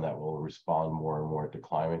probably one that will respond more and more to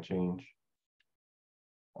climate change.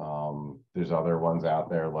 There's other ones out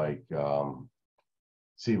there like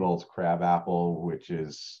Siebold's crabapple, which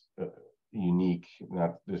is unique.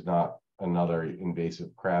 There's not another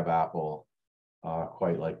invasive crabapple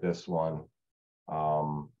quite like this one.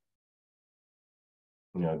 You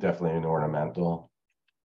know, definitely an ornamental.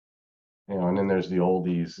 You know, and then there's the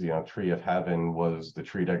oldies. You know, tree of heaven was the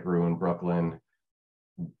tree that grew in Brooklyn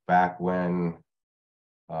back when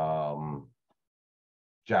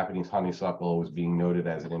Japanese honeysuckle was being noted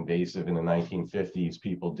as an invasive in the 1950s.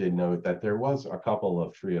 People did note that there was a couple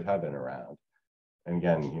of tree of heaven around. And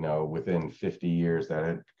again, you know, within 50 years, that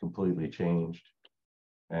had completely changed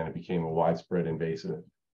and it became a widespread invasive.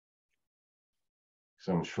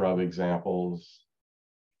 Some shrub examples.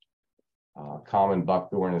 Common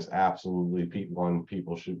buckthorn is absolutely one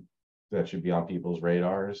that should be on people's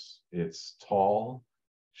radars. It's tall,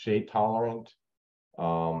 shade tolerant.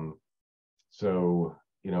 So,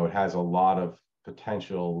 you know, it has a lot of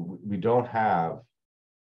potential. We don't have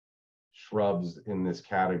shrubs in this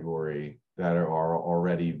category that are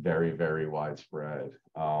already very, very widespread.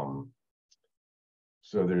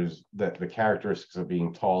 So there's the characteristics of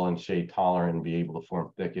being tall and shade tolerant and be able to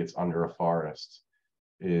form thickets under a forest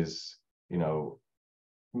is, you know,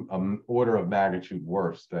 an order of magnitude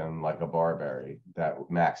worse than like a barberry that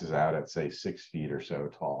maxes out at say 6 feet or so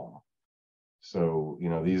tall. So, you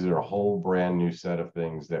know, these are a whole brand new set of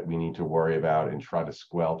things that we need to worry about and try to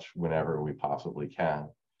squelch whenever we possibly can.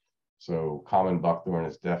 So common buckthorn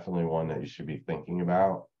is definitely one that you should be thinking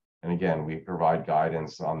about. And again, we provide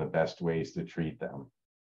guidance on the best ways to treat them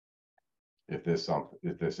if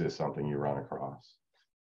this is something you run across.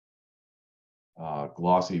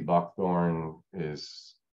 Glossy buckthorn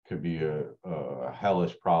could be a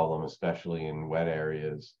hellish problem, especially in wet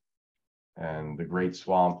areas. And the Great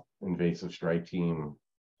Swamp Invasive Strike Team,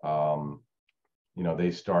 you know,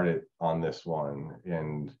 they started on this one.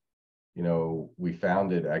 And, you know, we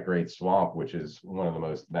found it at Great Swamp, which is one of the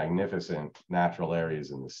most magnificent natural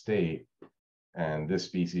areas in the state. And this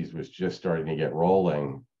species was just starting to get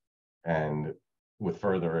rolling. And with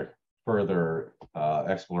further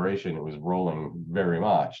exploration, it was rolling very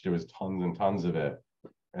much. There was tons and tons of it.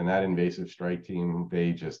 And that invasive strike team,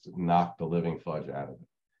 they just knocked the living fudge out of it.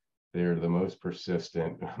 They're the most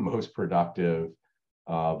persistent, most productive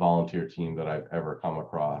volunteer team that I've ever come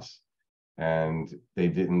across. And they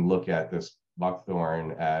didn't look at this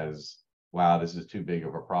buckthorn as, wow, this is too big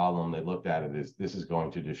of a problem. They looked at it as, this is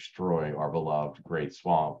going to destroy our beloved Great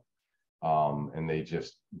Swamp. And they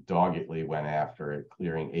just doggedly went after it,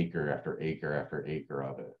 clearing acre after acre after acre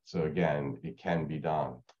of it. So again, it can be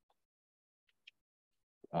done.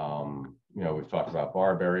 You know, we've talked about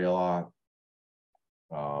barberry a lot.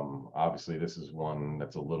 Obviously, this is one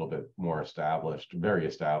that's a little bit more established, very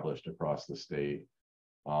established across the state.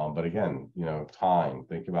 But again, you know, time,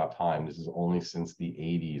 think about time. This is only since the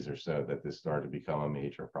 80s or so that this started to become a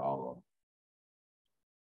major problem.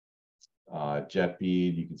 Jet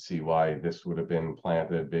bead, you can see why this would have been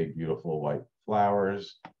planted, big, beautiful white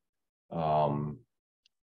flowers.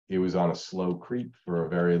 It was on a slow creep for a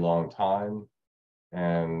very long time.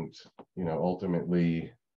 And, you know,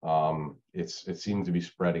 ultimately, it seems to be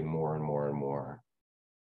spreading more and more and more.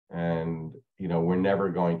 And, you know, we're never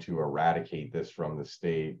going to eradicate this from the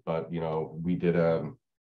state, but, you know, we did a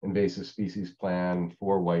invasive species plan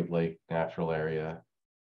for White Lake Natural Area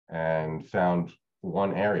and found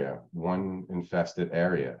one area, one infested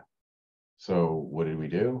area. So what did we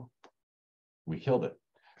do? We killed it.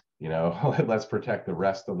 You know, let's protect the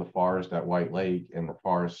rest of the forest at White Lake and the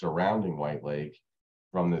forest surrounding White Lake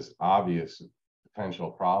from this obvious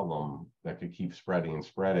potential problem that could keep spreading and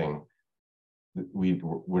spreading. We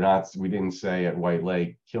didn't say at White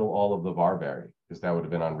Lake, kill all of the barberry, because that would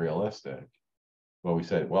have been unrealistic. But we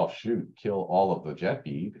said, well, shoot, kill all of the jet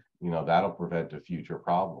bead, you know, that'll prevent a future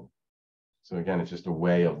problem. So again, it's just a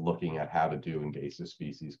way of looking at how to do invasive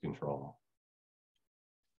species control.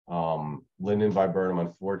 Linden viburnum,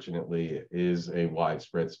 unfortunately, is a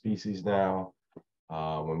widespread species now.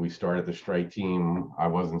 When we started the strike team, I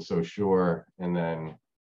wasn't so sure. And then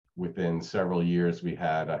within several years, we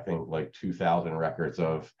had, I think, like 2,000 records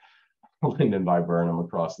of Linden viburnum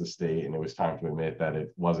across the state. And it was time to admit that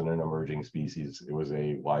it wasn't an emerging species. It was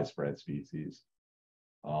a widespread species.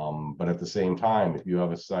 But at the same time, if you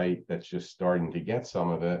have a site that's just starting to get some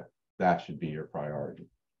of it, that should be your priority.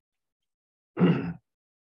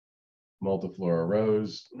 Multiflora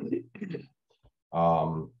rose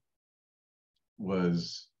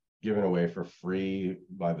was given away for free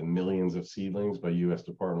by the millions of seedlings by U.S.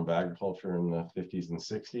 Department of Agriculture in the 50s and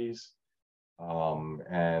 60s.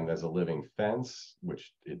 And as a living fence,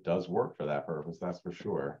 which it does work for that purpose, that's for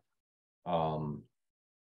sure. But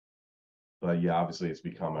yeah, obviously it's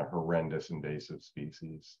become a horrendous invasive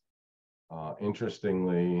species.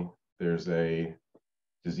 Interestingly, there's a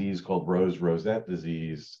disease called rosette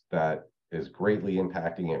disease that is greatly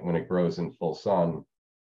impacting it when it grows in full sun.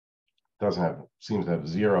 Seems to have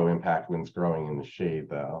zero impact when it's growing in the shade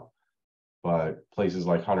though. But places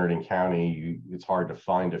like Hunterdon County, it's hard to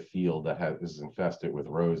find a field that is infested with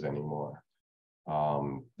rose anymore,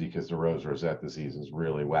 because the rosette disease has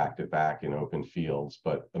really whacked it back in open fields,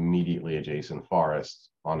 but immediately adjacent forests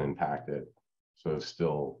unimpacted. So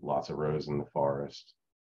still lots of rose in the forest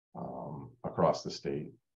across the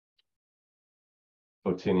state.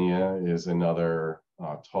 Photinia is another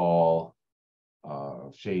tall,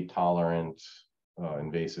 shade-tolerant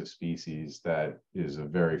invasive species that is a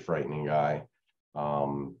very frightening guy.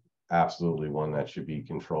 Absolutely one that should be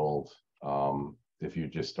controlled if you're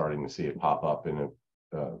just starting to see it pop up in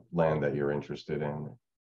a land that you're interested in.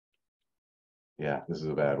 Yeah, this is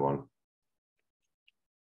a bad one.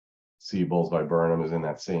 Seabull's viburnum is in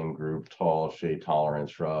that same group, tall, shade-tolerant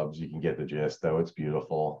shrubs. You can get the gist, though. It's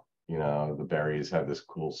beautiful. You know, the berries have this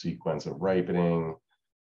cool sequence of ripening.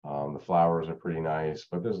 The flowers are pretty nice,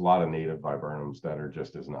 but there's a lot of native viburnums that are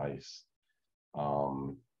just as nice.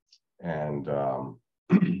 You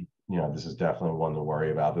know, this is definitely one to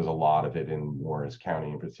worry about. There's a lot of it in Morris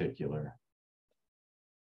County in particular.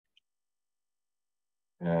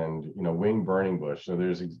 And, you know, wing burning bush. So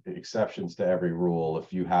there's exceptions to every rule.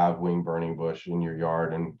 If you have wing burning bush in your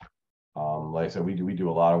yard, and like I said, we do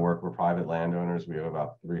a lot of work with private landowners. We have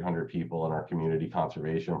about 300 people in our community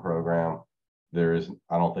conservation program. There is,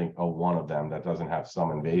 I don't think, one of them that doesn't have some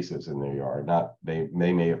invasives in their yard. They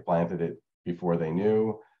may have planted it before they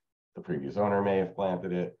knew. The previous owner may have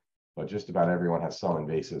planted it, but just about everyone has some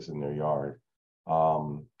invasives in their yard.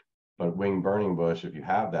 But wing burning bush, if you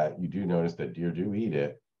have that, you do notice that deer do eat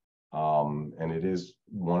it. And it is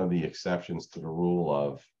one of the exceptions to the rule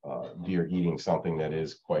of deer eating something that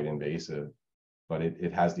is quite invasive, but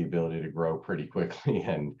it has the ability to grow pretty quickly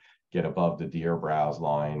and get above the deer browse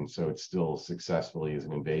line. So it still successfully is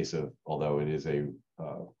an invasive, although it is a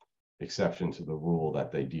exception to the rule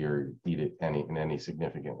that the deer eat it in any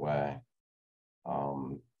significant way.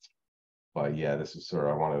 But yeah, this is sort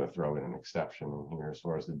of, I wanted to throw in an exception in here as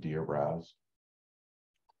far as the deer browse.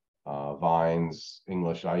 Vines,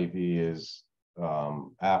 English ivy is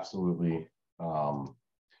absolutely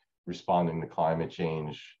responding to climate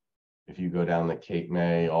change. If you go down the Cape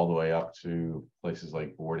May all the way up to places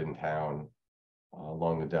like Bordentown,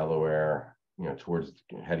 along the Delaware, you know,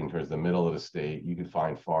 heading towards the middle of the state, you can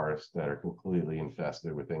find forests that are completely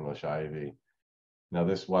infested with English ivy. Now,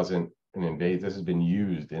 this wasn't an invasive, this has been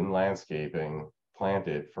used in landscaping,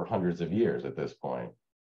 planted for hundreds of years at this point.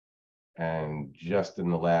 And just in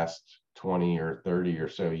the last 20 or 30 or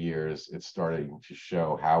so years, it's starting to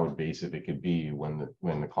show how invasive it could be when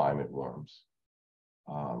the climate warms.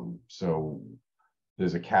 So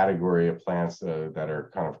there's a category of plants that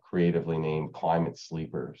are kind of creatively named climate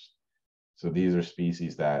sleepers. So these are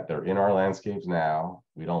species that they're in our landscapes now.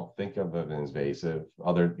 We don't think of them as invasive.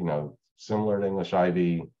 Other, similar to English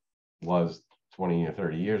ivy was 20 or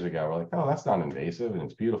 30 years ago. We're like, oh, that's not invasive and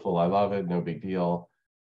it's beautiful. I love it. No big deal.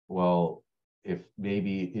 Well, if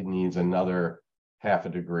maybe it needs another half a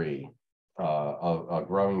degree of a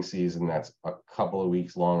growing season that's a couple of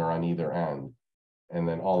weeks longer on either end, and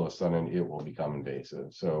then all of a sudden it will become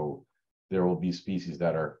invasive. So there will be species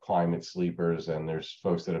that are climate sleepers, and there's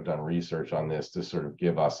folks that have done research on this to sort of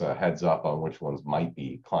give us a heads up on which ones might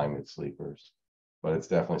be climate sleepers. But it's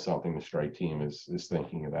definitely something the strike team is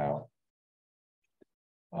thinking about.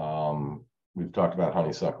 We've talked about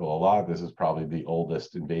honeysuckle a lot. This is probably the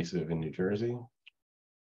oldest invasive in New Jersey.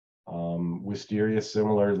 Wisteria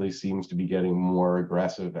similarly seems to be getting more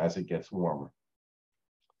aggressive as it gets warmer.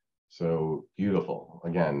 So beautiful.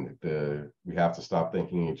 Again, we have to stop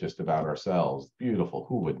thinking it's just about ourselves. Beautiful.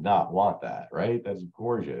 Who would not want that, right? That's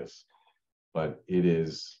gorgeous. But it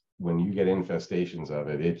is, when you get infestations of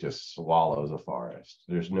it, it just swallows a forest.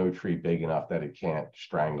 There's no tree big enough that it can't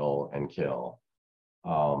strangle and kill.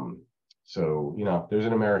 So, there's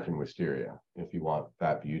an American wisteria if you want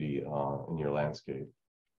that beauty in your landscape.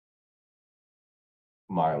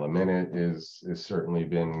 Mile a minute is certainly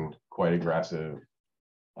been quite aggressive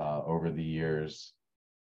over the years,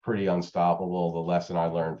 pretty unstoppable. The lesson I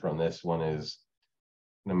learned from this one is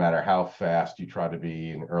no matter how fast you try to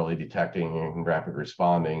be in early detecting and rapid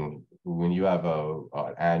responding, when you have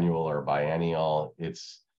an annual or biennial,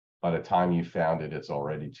 it's by the time you found it, it's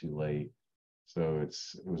already too late. So it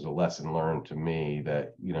was a lesson learned to me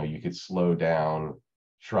that, you could slow down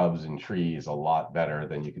shrubs and trees a lot better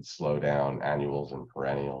than you could slow down annuals and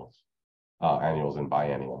perennials, annuals and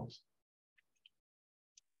biennials.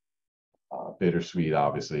 Bittersweet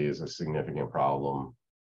obviously is a significant problem.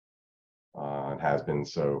 It has been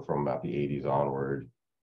so from about the 80s onward.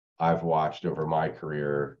 I've watched over my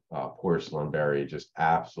career porcelain berry just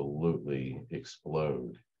absolutely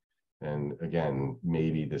explode. And again,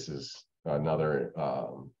 maybe this is another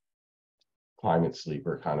climate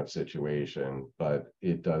sleeper kind of situation, but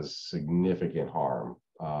it does significant harm.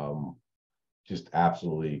 Just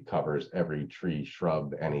absolutely covers every tree,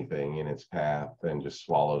 shrub, anything in its path and just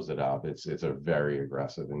swallows it up. It's a very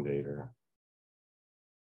aggressive invader.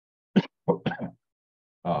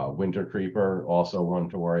 Winter creeper, also one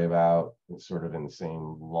to worry about. It's sort of in the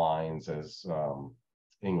same lines as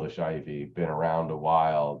English ivy, been around a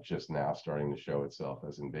while, just now starting to show itself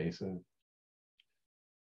as invasive.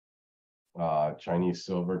 Chinese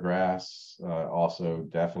silvergrass, also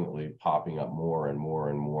definitely popping up more and more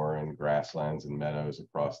and more in grasslands and meadows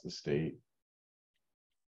across the state.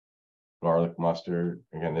 Garlic mustard,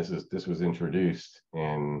 again, this was introduced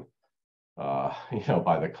in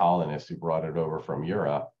by the colonists who brought it over from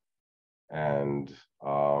Europe, and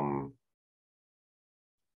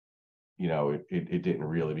it didn't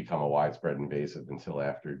really become a widespread invasive until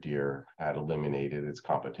after deer had eliminated its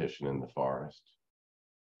competition in the forest.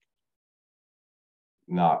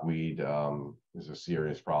 Knotweed is a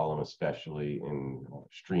serious problem, especially in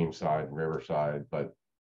streamside, riverside, but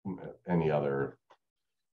any other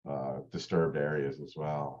disturbed areas as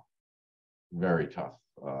well. Very tough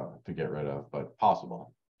to get rid of, but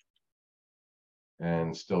possible.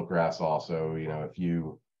 And stiltgrass also, if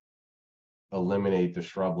you eliminate the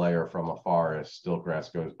shrub layer from a forest,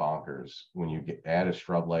 stiltgrass goes bonkers. When you add a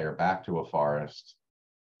shrub layer back to a forest,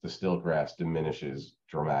 the stiltgrass diminishes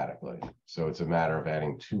dramatically. So it's a matter of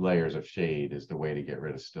adding 2 layers of shade is the way to get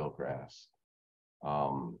rid of stiltgrass.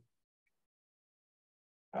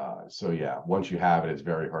 So yeah, once you have it, it's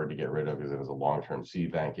very hard to get rid of because it has a long-term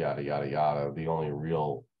seed bank, yada, yada, yada. The only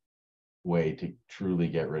real way to truly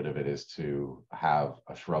get rid of it is to have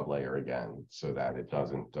a shrub layer again so that it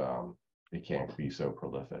doesn't, it can't be so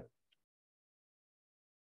prolific.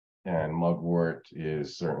 And mugwort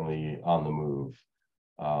is certainly on the move.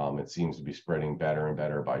 It seems to be spreading better and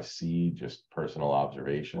better by seed, just personal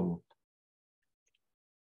observation.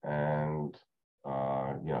 And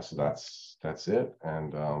so that's it.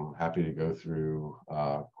 And happy to go through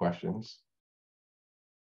questions.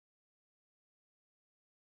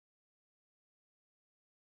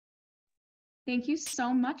 Thank you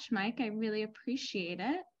so much, Mike. I really appreciate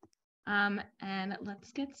it. And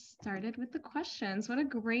let's get started with the questions. What a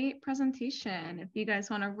great presentation. If you guys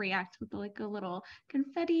want to react with like a little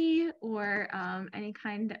confetti or any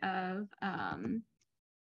kind of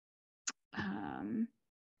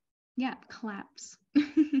yeah, claps.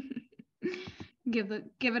 Give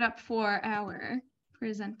it up for our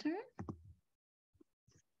presenter.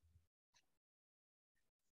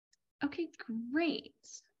 Okay, great.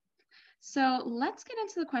 So let's get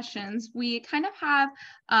into the questions. We kind of have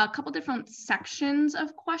a couple different sections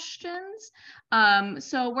of questions.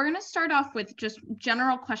 So we're going to start off with just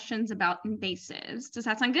general questions about invasives. Does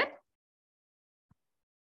that sound good?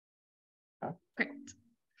 Great.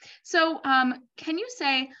 So can you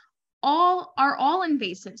say are all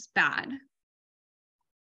invasives bad?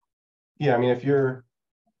 Yeah, I mean,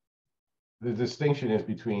 the distinction is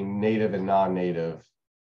between native and non-native,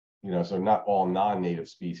 so not all non-native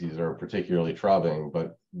species are particularly troubling,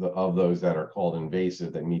 but of those that are called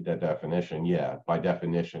invasive that meet that definition, yeah, by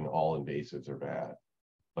definition, all invasives are bad,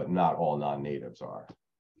 but not all non-natives are.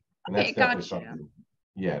 And Okay, that's definitely gotcha. something,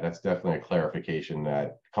 yeah, that's definitely a clarification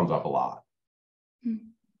that comes up a lot.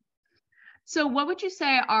 So what would you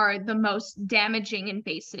say are the most damaging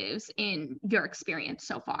invasives in your experience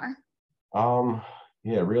so far?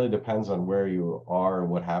 Yeah, it really depends on where you are and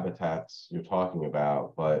what habitats you're talking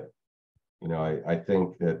about. But, I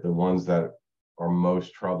think that the ones that are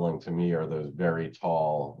most troubling to me are those very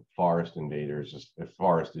tall forest invaders, just if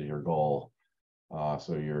forest is your goal.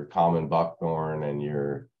 So your common buckthorn and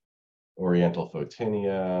your oriental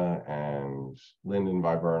photinia and linden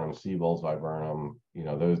viburnum, Siebold's viburnum,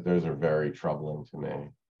 those are very troubling to me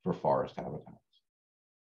for forest habitats.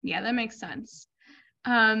 Yeah, that makes sense.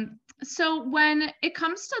 So when it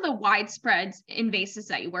comes to the widespread invasives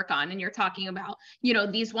that you work on, and you're talking about,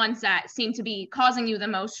 these ones that seem to be causing you the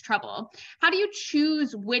most trouble, how do you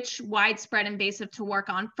choose which widespread invasive to work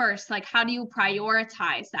on first? Like, how do you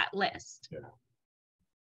prioritize that list? Yeah.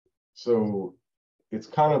 So it's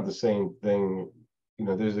kind of the same thing.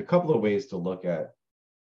 There's a couple of ways to look at.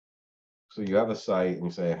 So you have a site and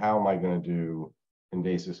you say, how am I going to do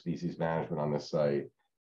invasive species management on this site?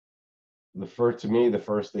 The first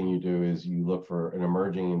thing you do is you look for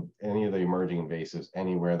any of the emerging invasives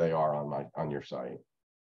anywhere they are on your site.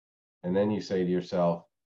 And then you say to yourself,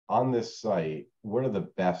 on this site, what are the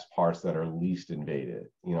best parts that are least invaded?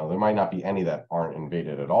 There might not be any that aren't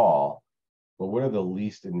invaded at all, but what are the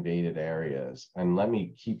least invaded areas? And let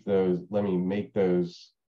me make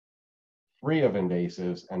those free of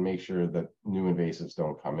invasives and make sure that new invasives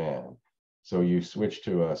don't come in. So you switch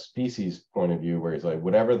to a species point of view where it's like,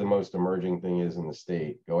 whatever the most emerging thing is in the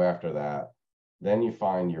state, go after that. Then you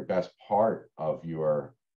find your best part of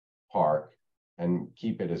your park and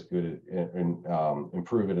keep it as good and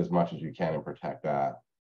improve it as much as you can and protect that.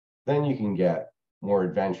 Then you can get more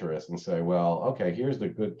adventurous and say, well, okay, here's the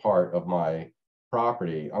good part of my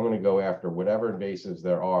property. I'm going to go after whatever invasives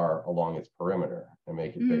there are along its perimeter and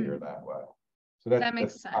make it bigger that way. So that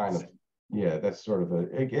makes that's sense. kind of, yeah, that's sort of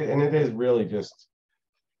and it is really just,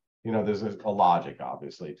 there's a logic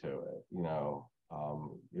obviously to it. You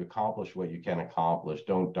accomplish what you can accomplish.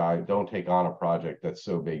 Don't take on a project that's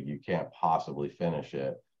so big you can't possibly finish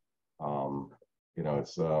it.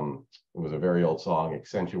 It was a very old song,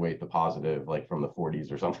 accentuate the positive, like from the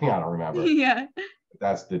 40s or something. I don't remember. Yeah.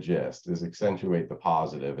 That's the gist, is accentuate the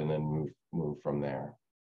positive and then move from there.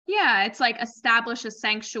 Yeah, it's like establish a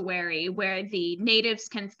sanctuary where the natives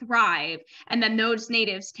can thrive, and then those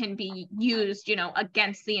natives can be used,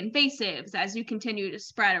 against the invasives as you continue to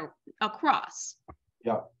spread across.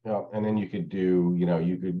 Yeah. And then you could do,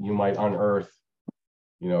 you might unearth,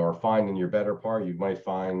 or find in your better part, you might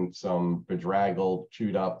find some bedraggled,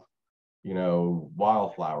 chewed up,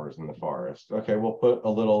 wildflowers in the forest. Okay, we'll put a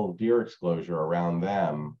little deer exclosure around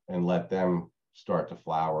them and let them start to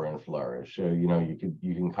flower and flourish. So, you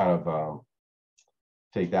can kind of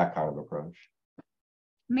take that kind of approach.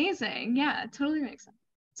 Amazing. Yeah, it totally makes sense.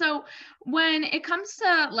 So when it comes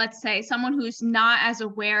to, let's say, someone who's not as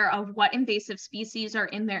aware of what invasive species are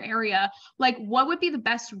in their area, like what would be the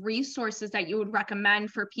best resources that you would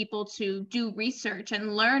recommend for people to do research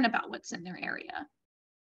and learn about what's in their area?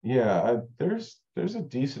 Yeah, there's a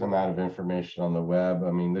decent amount of information on the web. I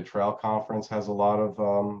mean, the Trail Conference has a lot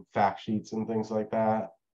of fact sheets and things like that.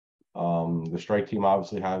 The strike team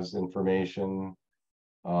obviously has information.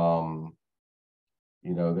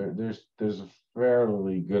 There's a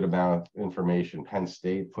fairly good amount of information. Penn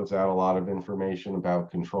State puts out a lot of information about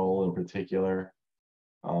control in particular.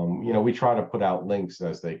 We try to put out links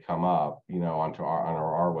as they come up, on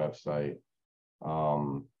our website.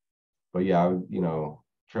 But yeah,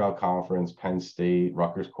 Trail Conference, Penn State,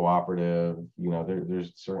 Rutgers Cooperative.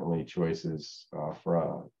 There's certainly choices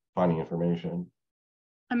for finding information.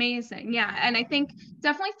 Amazing. Yeah. And I think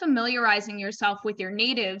definitely familiarizing yourself with your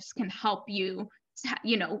natives can help you,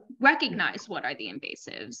 recognize what are the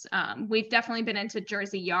invasives. We've definitely been into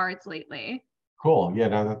Jersey yards lately. Cool. Yeah,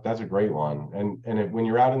 no, that's a great one. And when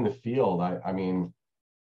you're out in the field, I mean,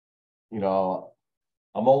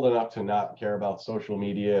 I'm old enough to not care about social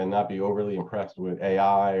media and not be overly impressed with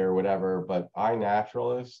AI or whatever, but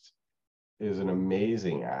iNaturalist is an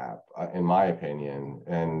amazing app, in my opinion,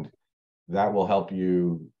 and that will help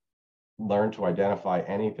you learn to identify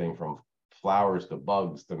anything from flowers to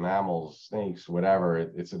bugs to mammals, snakes, whatever.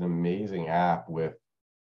 It's an amazing app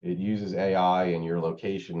it uses AI and your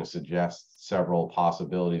location to suggest several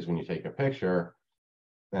possibilities when you take a picture.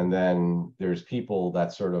 And then there's people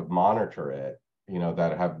that sort of monitor it,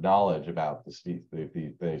 that have knowledge about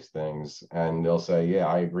these things. And they'll say, yeah,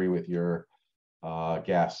 I agree with your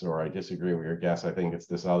guess, or I disagree with your guess. I think it's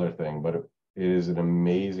this other thing. But it is an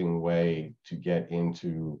amazing way to get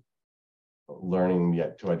into learning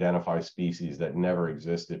yet to identify species that never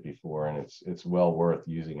existed before. And it's well worth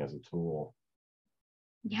using as a tool.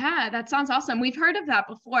 Yeah, that sounds awesome. We've heard of that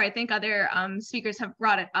before. I think other speakers have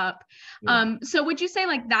brought it up. Yeah. So would you say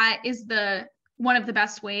like that is one of the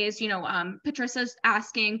best ways? Patricia's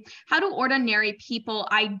asking, how do ordinary people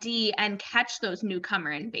ID and catch those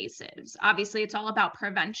newcomer invasives? Obviously, it's all about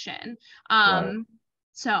prevention. Right.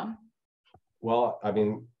 Well, I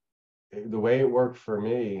mean, the way it worked for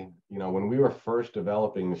me, when we were first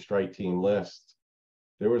developing the strike team list,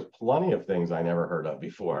 there was plenty of things I never heard of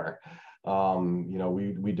before.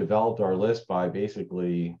 We developed our list by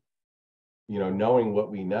basically, knowing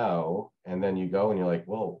what we know, and then you go and you're like,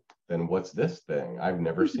 well, then what's this thing? I've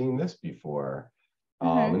never seen this before.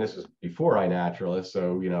 And this was before iNaturalist,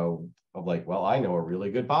 so I'm like, well, I know a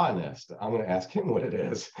really good botanist. I'm going to ask him what it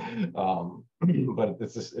is. But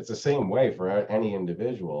it's the same way for any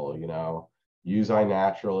individual. Use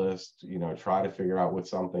iNaturalist. Try to figure out what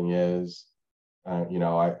something is.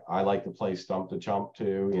 I like to play stump to chump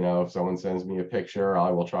too. If someone sends me a picture, I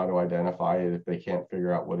will try to identify it if they can't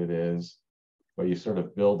figure out what it is. But you sort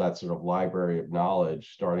of build that sort of library of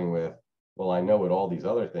knowledge, starting with, well, I know what all these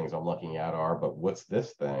other things I'm looking at are, but what's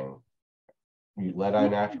this thing? You let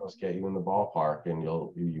iNaturalist get you in the ballpark, and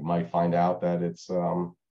you might find out that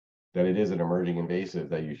that it is an emerging invasive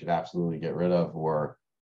that you should absolutely get rid of, or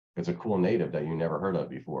it's a cool native that you never heard of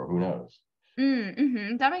before. Who knows?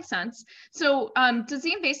 That makes sense. So does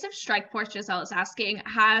the invasive strike force, Giselle is asking,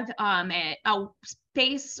 have a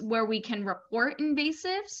space where we can report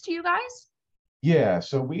invasives to you guys? Yeah,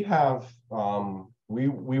 so we have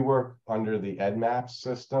we work under the EDMAPS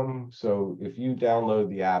system. So if you download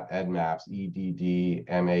the app EDMAPS, EDDMAPS,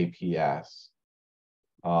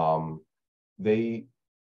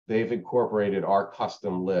 they've incorporated our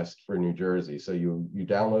custom list for New Jersey. So you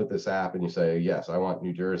download this app and you say, yes, I want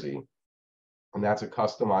New Jersey. And that's a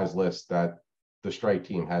customized list that the strike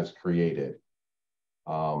team has created.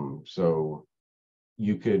 So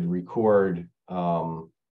you could record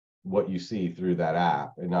what you see through that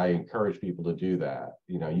app, and I encourage people to do that.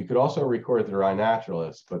 You could also record through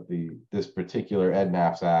iNaturalist, but this particular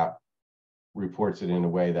EDMAPS app reports it in a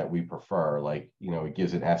way that we prefer. Like, it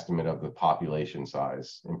gives an estimate of the population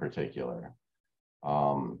size in particular.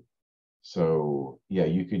 So yeah,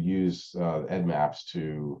 you could use EDMAPS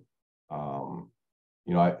to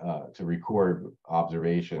to record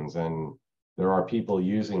observations, and there are people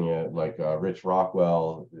using it, like Rich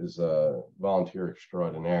Rockwell is a volunteer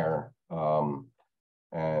extraordinaire,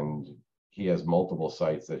 and he has multiple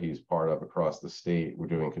sites that he's part of across the state. We're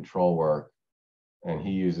doing control work, and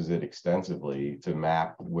he uses it extensively to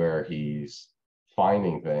map where he's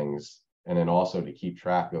finding things, and then also to keep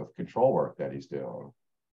track of control work that he's doing.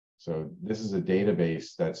 So this is a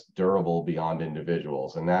database that's durable beyond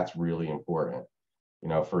individuals, and that's really important.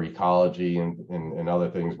 For ecology and other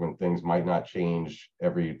things, when things might not change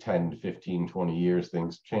every 10, 15, 20 years,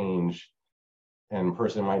 things change, and a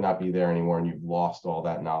person might not be there anymore, and you've lost all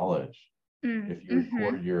that knowledge. If you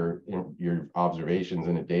record your observations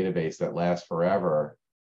in a database that lasts forever,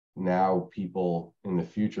 now people in the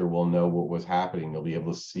future will know what was happening. They'll be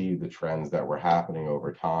able to see the trends that were happening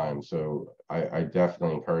over time. So I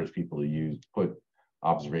definitely encourage people to put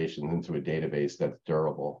observations into a database that's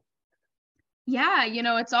durable. Yeah,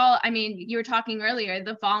 it's all, you were talking earlier,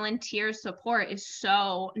 the volunteer support is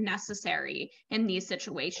so necessary in these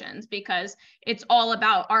situations, because it's all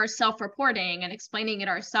about our self-reporting and explaining it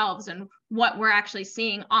ourselves and what we're actually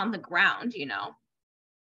seeing on the ground,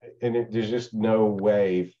 And there's just no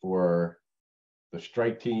way for the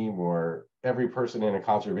strike team or every person in a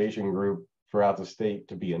conservation group throughout the state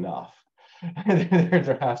to be enough.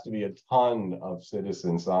 There has to be a ton of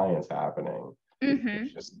citizen science happening.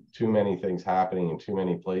 There's just too many things happening in too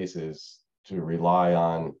many places to rely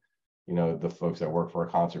on, you know, the folks that work for a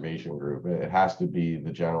conservation group. It has to be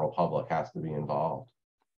the general public has to be involved.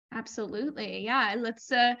 Absolutely. Yeah.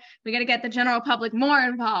 We got to get the general public more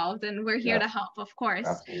involved, and we're here to help, of course.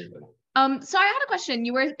 Absolutely. So I had a question.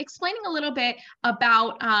 You were explaining a little bit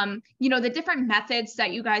about, the different methods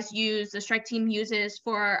that you guys use, the strike team uses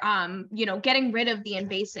for, getting rid of the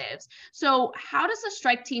invasives. So how does the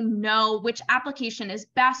strike team know which application is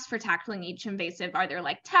best for tackling each invasive? Are there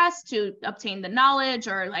like tests to obtain the knowledge,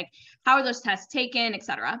 or like how are those tests taken, et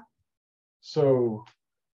cetera? So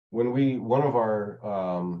one of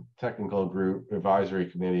our technical group advisory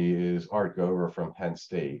committee is Art Gover from Penn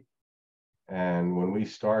State. And when we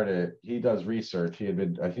started, he does research.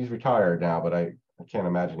 He's retired now, but I can't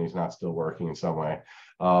imagine he's not still working in some way.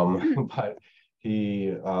 But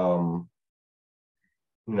he,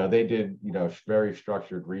 they did, very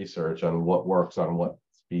structured research on what works on what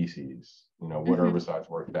species, what herbicides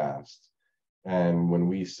work best. And when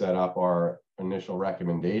we set up our initial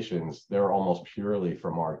recommendations, they're almost purely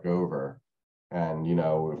from Art Gover. And,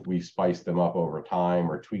 if we spice them up over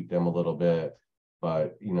time or tweak them a little bit,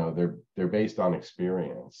 but they're based on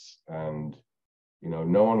experience, and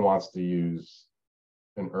no one wants to use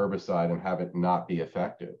an herbicide and have it not be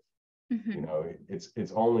effective.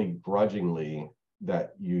 It's only grudgingly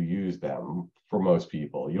that you use them for most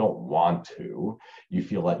people. You don't want to, you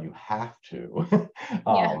feel that you have to.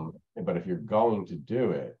 But if you're going to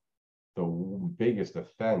do it, the biggest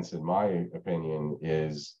offense, in my opinion,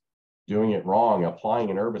 is doing it wrong, applying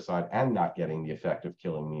an herbicide and not getting the effect of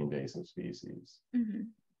killing the invasive species.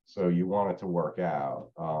 So you want it to work out.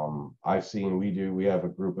 We have a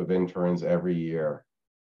group of interns every year,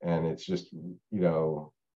 and it's just,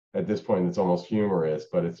 at this point it's almost humorous,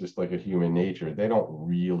 but it's just like a human nature. They don't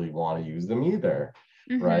really want to use them either,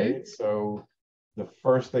 right? So the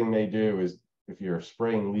first thing they do is, if you're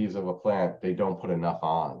spraying leaves of a plant, they don't put enough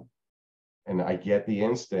on. And I get the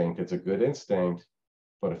instinct, it's a good instinct,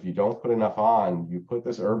 but if you don't put enough on, you put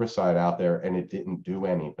this herbicide out there and it didn't do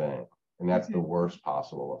anything. And that's the worst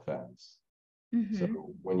possible offense.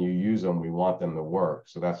 So when you use them, we want them to work.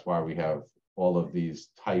 So that's why we have all of these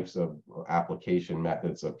types of application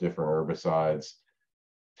methods of different herbicides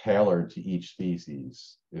tailored to each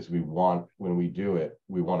species. When we do it,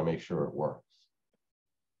 we want to make sure it works.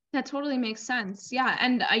 That totally makes sense. Yeah.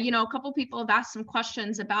 And, a couple people have asked some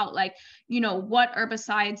questions about what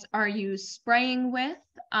herbicides are you spraying with?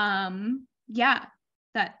 Let's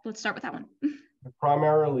start with that one.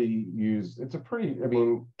 Primarily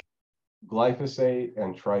glyphosate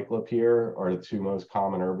and triclopyr are the two most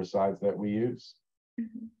common herbicides that we use.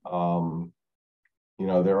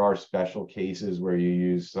 There are special cases where you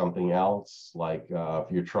use something else, like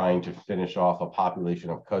if you're trying to finish off a population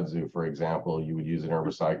of kudzu, for example, you would use an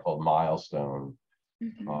herbicide called Milestone.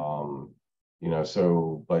 The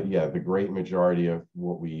great majority of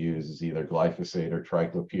what we use is either glyphosate or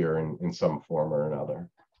triclopyr in some form or another.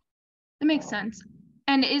 That makes sense.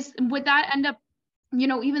 And would that end up,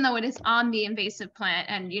 even though it is on the invasive plant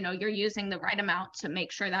and, you're using the right amount to make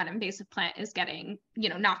sure that invasive plant is getting,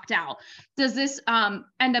 knocked out, does this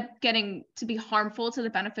end up getting to be harmful to the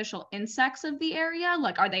beneficial insects of the area?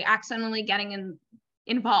 Like, are they accidentally getting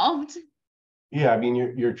involved? Yeah,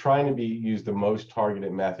 you're trying to use the most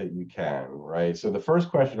targeted method you can, right? So the first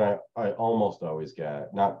question I almost always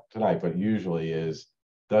get, not tonight, but usually is,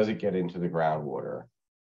 does it get into the groundwater?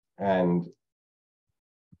 And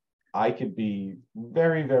I could be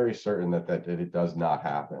very, very certain that it does not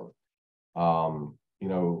happen.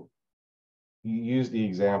 You use the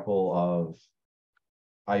example of,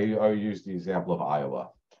 I use the example of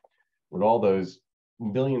Iowa, with all those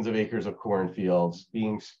millions of acres of cornfields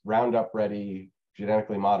being Roundup ready,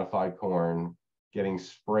 genetically modified corn, getting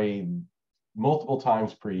sprayed multiple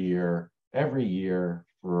times per year, every year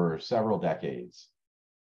for several decades.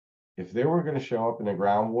 If they were going to show up in the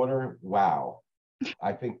groundwater, wow,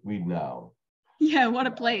 I think we'd know. Yeah, what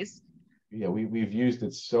a place. Yeah, we've used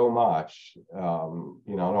it so much. I don't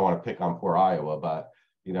want to pick on poor Iowa, but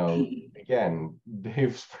again,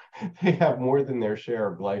 they have more than their share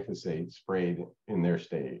of glyphosate sprayed in their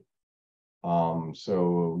state. Again,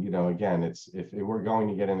 if we're going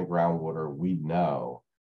to get in the groundwater, we'd know.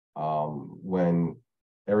 When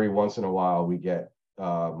every once in a while we get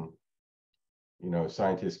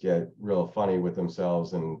scientists get real funny with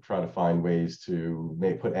themselves and try to find ways to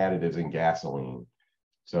put additives in gasoline.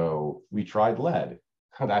 So we tried lead.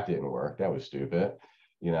 That didn't work. That was stupid.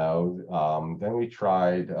 Then we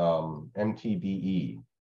tried MTBE.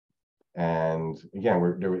 And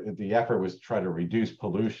again, the effort was to try to reduce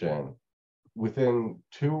pollution. Within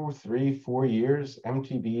 2, 3, 4 years,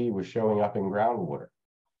 MTBE was showing up in groundwater.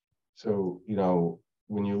 So,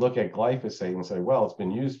 when you look at glyphosate and say, well, it's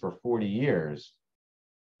been used for 40 years,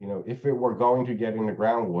 if it were going to get into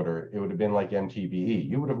groundwater, it would have been like MTBE.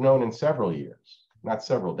 You would have known in several years, not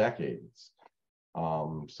several decades.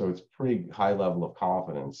 So it's pretty high level of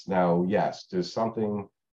confidence. Now, yes, there's something,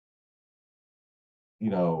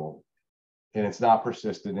 and it's not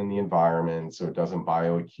persistent in the environment, so it doesn't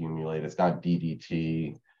bioaccumulate. It's not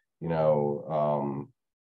DDT.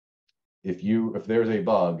 If there's a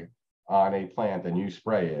bug on a plant and you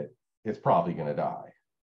spray it, it's probably going to die.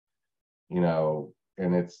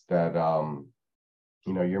 And it's that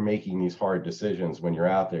you're making these hard decisions when you're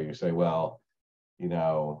out there. You say, well,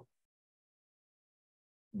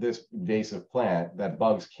 this invasive plant that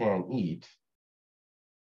bugs can't eat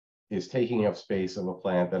is taking up space of a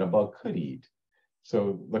plant that a bug could eat.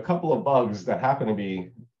 So the couple of bugs that happen to be,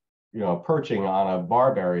 perching on a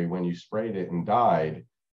barberry when you sprayed it and died,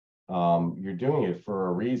 you're doing it for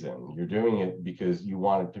a reason. You're doing it because you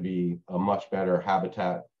want it to be a much better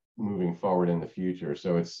habitat moving forward in the future.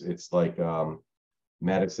 So it's like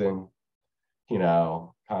medicine,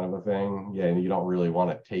 kind of a thing. Yeah, and you don't really want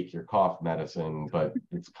to take your cough medicine, but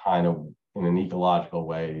it's kind of in an ecological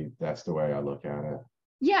way, that's the way I look at it.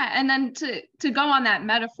 Yeah, and then to go on that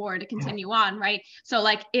metaphor to continue on, right? So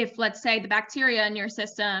like if, let's say, the bacteria in your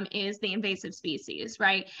system is the invasive species,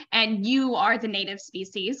 right? And you are the native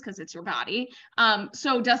species because it's your body.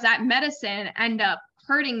 So does that medicine end up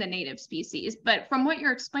hurting the native species? But from what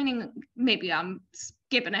you're explaining, maybe I'm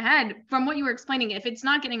skipping ahead, from what you were explaining, if it's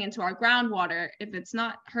not getting into our groundwater, if it's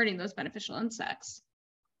not hurting those beneficial insects,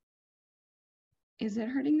 is it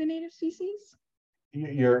hurting the native species?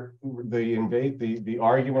 The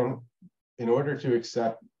argument, in order to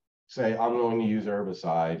say I'm going to use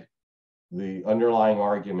herbicide, the underlying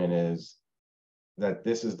argument is that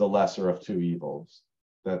this is the lesser of two evils,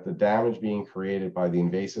 that the damage being created by the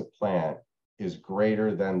invasive plant is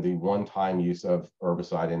greater than the one-time use of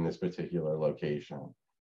herbicide in this particular location.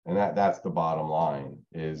 And that's the bottom line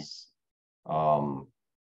is,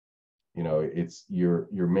 it's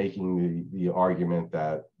you're making the argument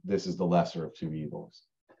that this is the lesser of two evils.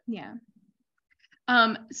 Yeah.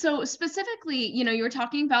 So specifically, you were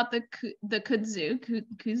talking about the kudzu.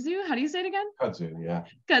 How do you say it again? Kudzu, yeah.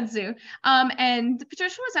 Kudzu. And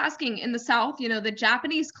Patricia was asking, in the South, the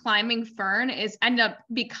Japanese climbing fern end up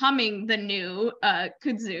becoming the new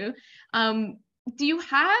kudzu. Do you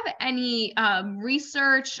have any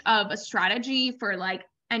research of a strategy for like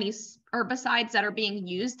any herbicides that are being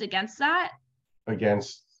used against that?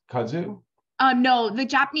 Against kudzu? No, the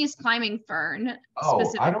Japanese climbing fern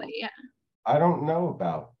specifically. I don't know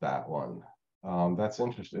about that one. That's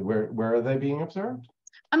interesting. Where are they being observed?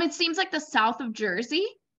 It seems like the south of Jersey.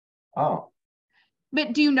 Oh.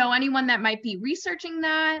 But do you know anyone that might be researching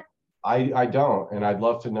that? I don't, and I'd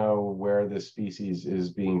love to know where this species is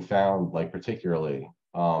being found, like particularly,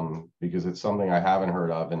 because it's something I haven't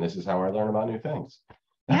heard of, and this is how I learn about new things.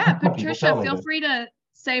 Yeah, Patricia, feel free to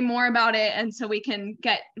say more about it, and so we can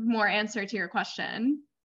get more answer to your question.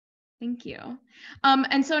 Thank you.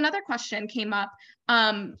 And so another question came up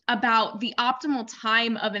about the optimal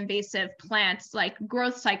time of invasive plants, like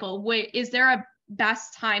growth cycle. Is there a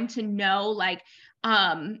best time to know, like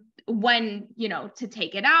when, to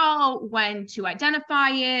take it out, when to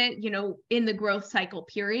identify it, in the growth cycle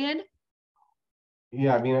period?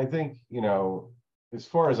 Yeah, I think, as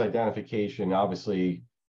far as identification, obviously,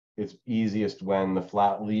 it's easiest when the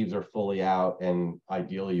flat leaves are fully out, and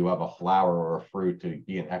ideally you have a flower or a fruit to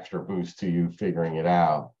be an extra boost to you figuring it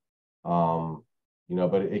out.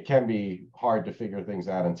 But it can be hard to figure things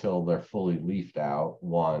out until they're fully leafed out,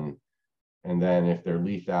 one. And then if they're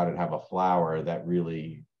leafed out and have a flower, that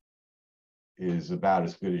really is about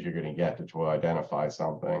as good as you're going to get to identify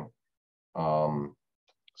something.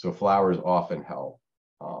 So flowers often help.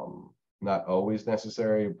 Not always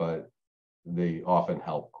necessary, but they often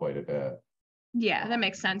help quite a bit. Yeah, that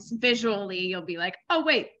makes sense. Visually, you'll be like, oh,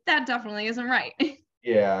 wait, that definitely isn't right.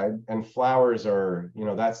 Yeah, and flowers are,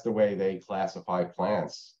 that's the way they classify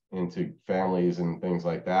plants into families and things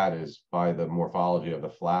like that, is by the morphology of the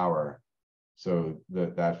flower. So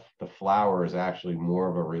that the flower is actually more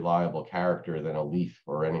of a reliable character than a leaf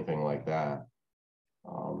or anything like that,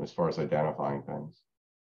 as far as identifying things.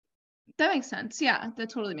 That makes sense. Yeah, that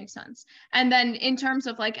totally makes sense. And then in terms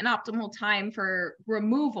of like an optimal time for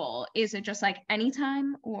removal, is it just like any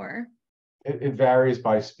time, or? It varies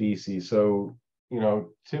by species. So,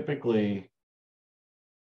 typically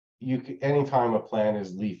anytime a plant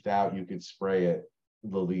is leafed out, you could spray it,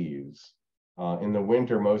 the leaves. In the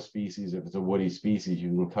winter, most species, if it's a woody species, you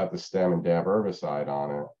can cut the stem and dab herbicide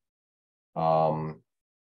on it.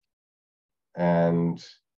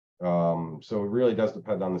 So it really does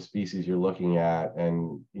depend on the species you're looking at,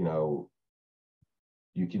 and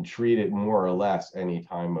you can treat it more or less any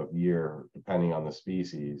time of year depending on the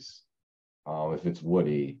species. If it's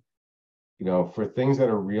woody, for things that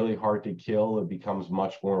are really hard to kill, it becomes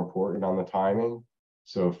much more important on the timing.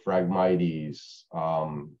 So Phragmites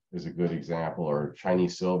is a good example, or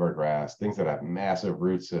Chinese silvergrass, things that have massive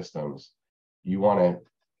root systems. You want to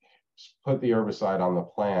put the herbicide on the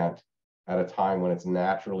plant at a time when it's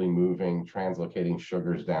naturally moving, translocating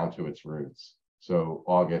sugars down to its roots. So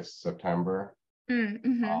August, September,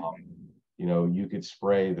 you could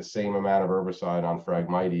spray the same amount of herbicide on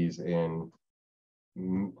Phragmites in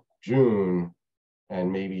June,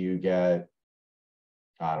 and maybe you get,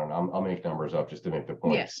 I don't know, I'll make numbers up just to make the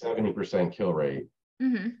point, 70% kill rate.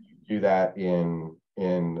 Do that in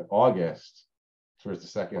August, towards the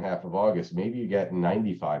second half of August, maybe you get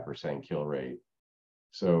 95% kill rate.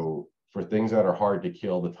 So for things that are hard to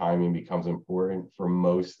kill, the timing becomes important. For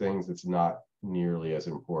most things, it's not nearly as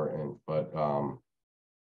important, but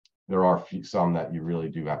there are some that you really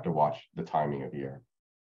do have to watch the timing of year.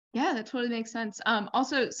 Yeah, that totally makes sense.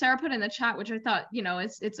 Also, Sarah put in the chat, which I thought,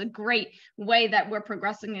 it's a great way that we're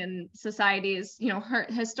progressing in societies.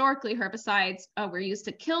 Historically, herbicides were used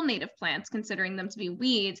to kill native plants, considering them to be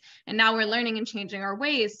weeds. And now we're learning and changing our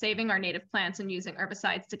ways, saving our native plants and using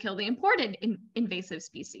herbicides to kill the imported invasive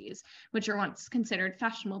species, which are once considered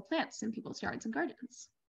fashionable plants in people's yards and gardens.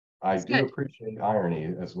 I do appreciate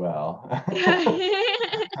irony as well.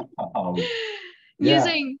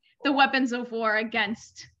 Using the weapons of war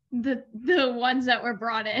against the ones that were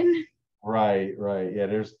brought in. Right. Yeah,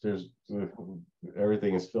 there's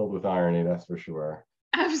everything is filled with irony, that's for sure.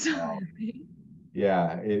 Absolutely.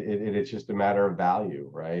 It's just a matter of value,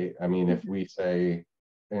 right? I mean, if we say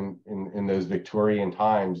in those Victorian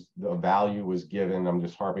times, the value was given, I'm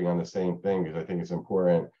just harping on the same thing because I think it's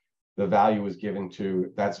important. The value was given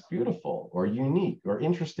to, that's beautiful or unique or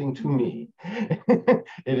interesting to me.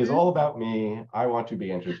 It is all about me. I want to be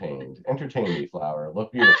entertained. Entertain me, flower.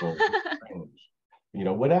 Look beautiful.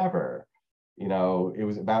 Whatever. It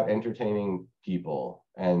was about entertaining people.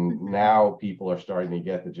 And now people are starting to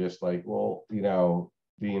get the gist, like, well,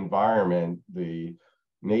 the environment, the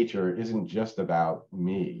nature isn't just about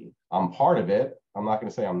me. I'm part of it. I'm not going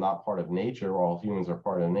to say I'm not part of nature. All humans are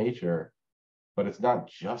part of nature. But it's not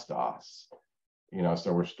just us,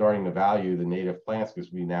 so we're starting to value the native plants because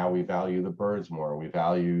we value the birds more, we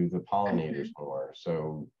value the pollinators more.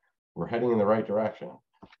 So we're heading in the right direction.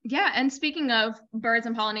 Yeah, and speaking of birds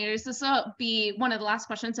and pollinators, this will be one of the last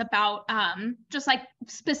questions about just like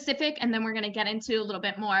specific, and then we're going to get into a little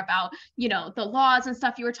bit more about the laws and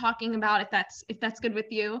stuff you were talking about, if that's good with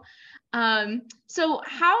you. So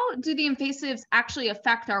how do the invasives actually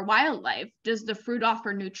affect our wildlife? Does the fruit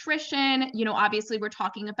offer nutrition? Obviously we're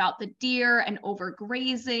talking about the deer and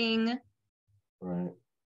overgrazing. Right.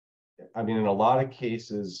 I mean, in a lot of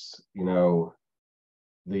cases, so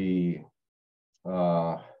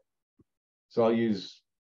I'll use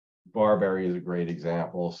barberry as a great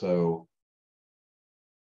example. So,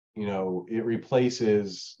 it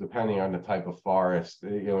replaces, depending on the type of forest,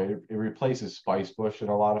 it replaces spice bush in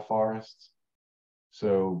a lot of forests.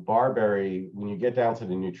 So barberry, when you get down to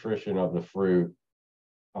the nutrition of the fruit,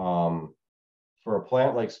 for a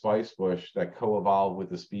plant like spice bush that co-evolved with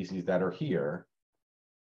the species that are here,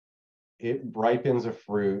 it ripens a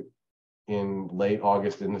fruit in late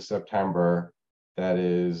August into September that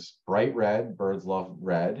is bright red, birds love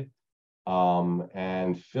red,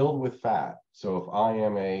 and filled with fat. So if I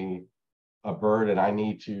am a bird and I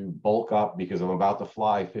need to bulk up because I'm about to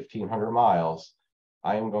fly 1,500 miles,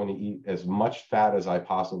 I am going to eat as much fat as I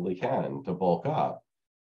possibly can to bulk up.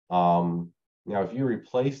 Now, if you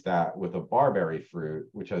replace that with a barberry fruit,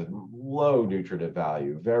 which has low nutritive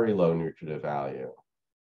value, very low nutritive value,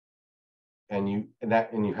 and you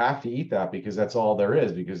have to eat that because that's all there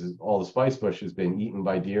is, because all the spice bush has been eaten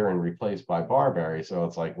by deer and replaced by barberry. So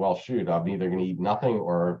it's like, well, shoot, I'm either going to eat nothing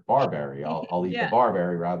or barberry. I'll eat the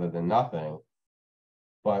barberry rather than nothing.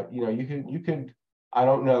 But you could. I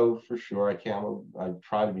don't know for sure. I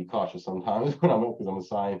try to be cautious sometimes because I'm a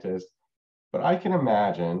scientist. But I can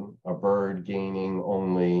imagine a bird gaining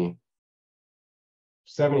only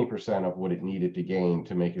 70% of what it needed to gain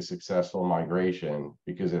to make a successful migration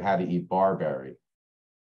because it had to eat barberry,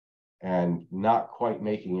 and not quite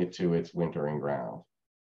making it to its wintering ground,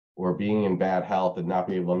 or being in bad health and not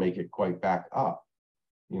be able to make it quite back up.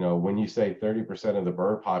 you know, when you say 30% of the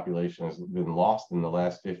bird population has been lost in the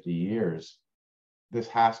last 50 years, this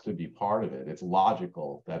has to be part of it. It's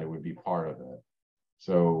logical that it would be part of it.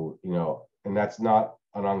 So, you know, and that's not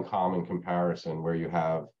an uncommon comparison where you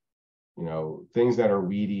have, you know, things that are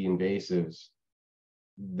weedy invasives,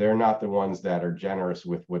 they're not the ones that are generous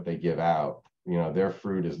with what they give out. You know, their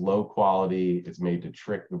fruit is low quality. It's made to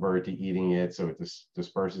trick the bird to eating it. So it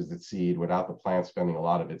disperses its seed without the plant spending a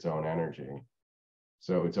lot of its own energy.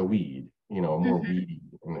 So it's a weed, you know, more weedy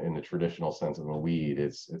in the traditional sense of a weed.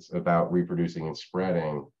 It's about reproducing and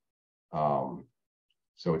spreading. So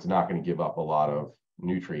it's not going to give up a lot of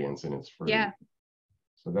nutrients in its fruit. Yeah.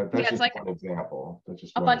 So that's just like one example. That's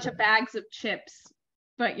just a bunch of bags of chips,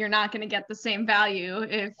 but you're not going to get the same value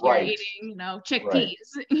if you're eating, you know, chickpeas,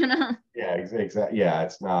 you know? Yeah, exactly. Yeah,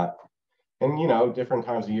 it's not. And, you know, different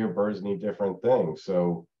times of year, birds need different things.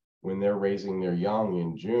 So when they're raising their young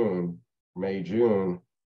in June, May, June,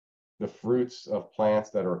 the fruits of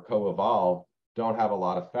plants that are co-evolved don't have a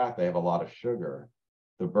lot of fat. They have a lot of sugar.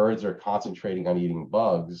 The birds are concentrating on eating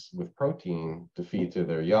bugs with protein to feed to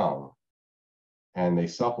their young. And they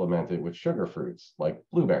supplement it with sugar fruits like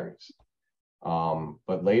blueberries.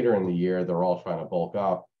 But later in the year, they're all trying to bulk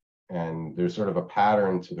up. And there's sort of a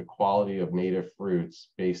pattern to the quality of native fruits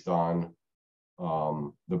based on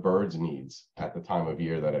the bird's needs at the time of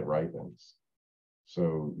year that it ripens.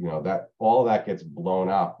 So, you know, that all of that gets blown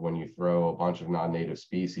up when you throw a bunch of non-native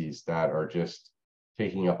species that are just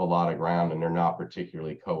taking up a lot of ground and they're not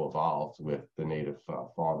particularly co-evolved with the native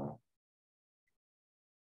fauna.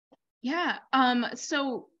 Yeah.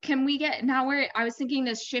 So can we get now I was thinking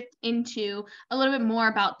to shift into a little bit more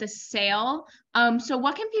about the sale. So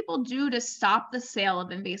what can people do to stop the sale of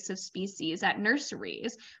invasive species at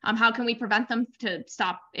nurseries? How can we prevent them to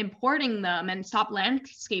stop importing them and stop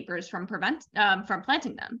landscapers from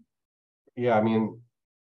planting them? Yeah, I mean,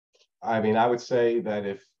 I would say that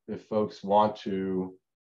if folks want to,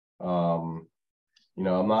 you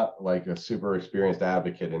know, I'm not like a super experienced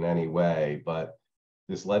advocate in any way, but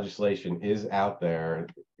this legislation is out there,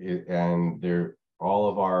 and all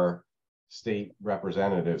of our state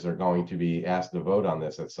representatives are going to be asked to vote on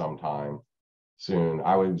this at some time soon.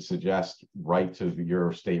 I would suggest write to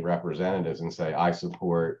your state representatives and say, I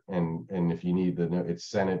support, and if you need it's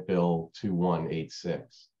Senate Bill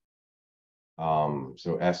 2186. So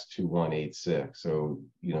S2186. So,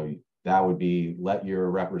 you know, that would be, let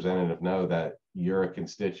your representative know that you're a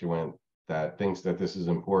constituent that thinks that this is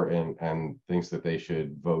important and thinks that they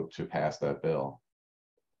should vote to pass that bill.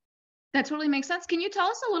 That totally makes sense. Can you tell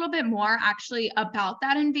us a little bit more actually about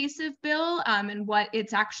that invasive bill and what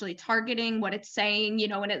it's actually targeting, what it's saying, you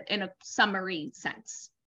know, in a summary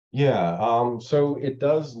sense? Yeah, so it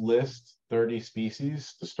does list 30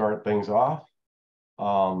 species to start things off.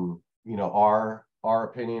 You know, our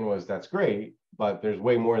opinion was that's great, but there's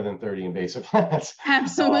way more than 30 invasive plants.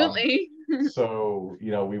 Absolutely. So, you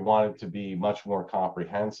know, we want it to be much more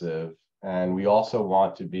comprehensive. And we also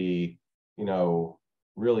want to be, you know,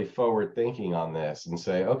 really forward thinking on this and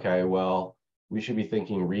say, okay, well, we should be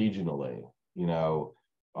thinking regionally, you know,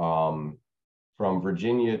 from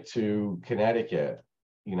Virginia to Connecticut,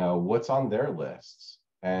 you know, what's on their lists?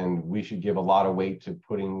 And we should give a lot of weight to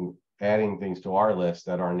adding things to our list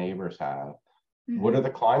that our neighbors have. Mm-hmm. What are the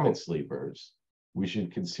climate sleepers? We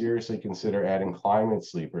should seriously consider adding climate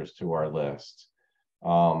sleepers to our list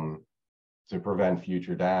to prevent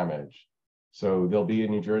future damage. So there'll be a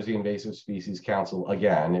New Jersey Invasive Species Council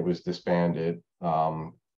again. It was disbanded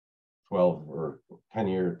 12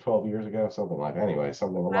 years ago, something like that. Anyway,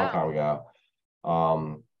 something a long time ago.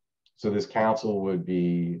 So this council would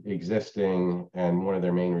be existing, and one of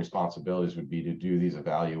their main responsibilities would be to do these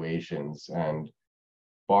evaluations and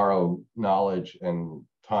borrow knowledge and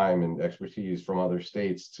time and expertise from other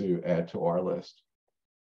states to add to our list.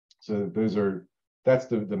 So that's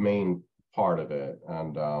the main part of it.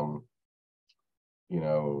 And you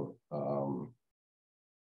know,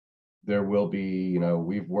 there will be, you know,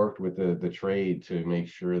 we've worked with the trade to make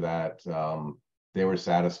sure that they were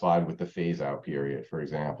satisfied with the phase out period, for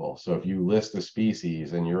example. So if you list a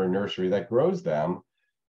species and you're a nursery that grows them,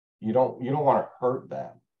 you don't want to hurt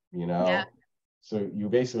them, you know? Yeah. So you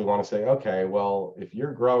basically want to say, okay, well, if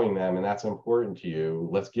you're growing them and that's important to you,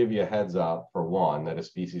 let's give you a heads up for one, that a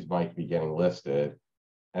species might be getting listed.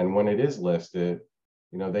 And when it is listed,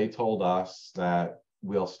 you know, they told us that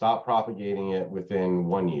we'll stop propagating it within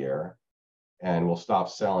 1 year and we'll stop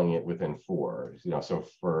selling it within 4. You know, so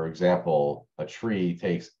for example, a tree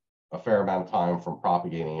takes a fair amount of time from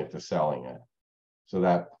propagating it to selling it. So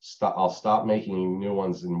that I'll stop making new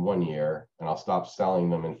ones in 1 year and I'll stop selling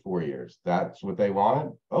them in 4 years. That's what they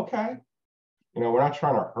wanted? Okay. we're not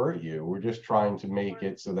trying to hurt you. We're just trying to make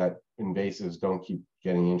it so that invasives don't keep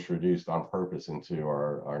getting introduced on purpose into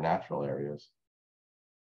our natural areas.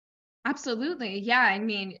 Absolutely. Yeah. I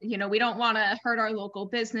mean, we don't want to hurt our local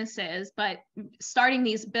businesses, but starting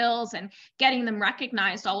these bills and getting them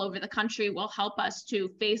recognized all over the country will help us to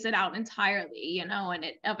phase it out entirely, and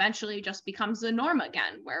it eventually just becomes the norm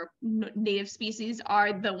again, where native species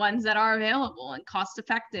are the ones that are available and cost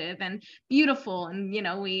effective and beautiful. And,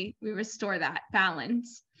 we restore that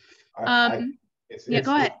balance. I, Yeah,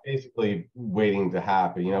 go ahead. It's basically waiting to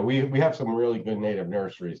happen. We have some really good native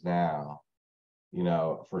nurseries now,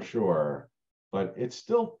 for sure, but it's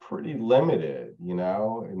still pretty limited,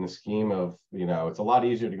 in the scheme of, it's a lot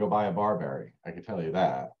easier to go buy a barberry. I can tell you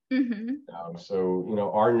that.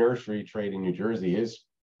 So, our nursery trade in New Jersey is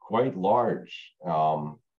quite large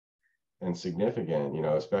and significant,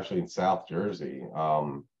 especially in South Jersey.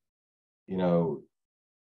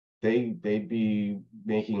 They'd be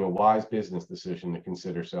making a wise business decision to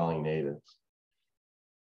consider selling natives.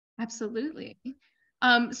 Absolutely.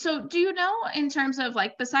 So do you know, in terms of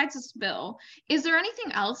besides this bill, is there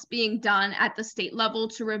anything else being done at the state level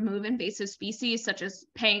to remove invasive species, such as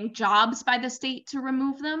paying jobs by the state to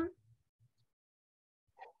remove them?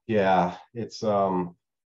 Yeah, it's the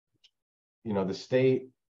state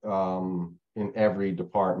in every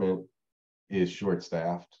department is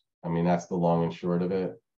short-staffed. I mean, that's the long and short of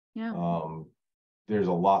it. Yeah. There's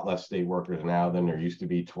a lot less state workers now than there used to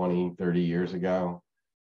be 20, 30 years ago.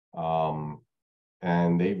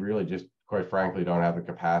 And they really just, quite frankly, don't have the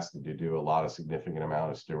capacity to do a lot of significant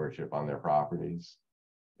amount of stewardship on their properties.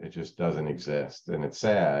 It just doesn't exist, and it's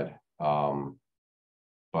sad.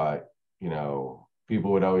 But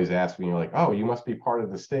people would always ask me, like, "Oh, you must be part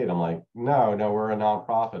of the state." I'm like, "No, we're a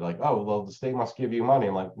nonprofit." Like, "Oh, well, the state must give you money."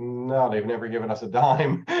 I'm like, "No, they've never given us a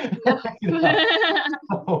dime."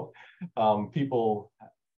 So, people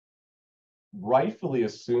rightfully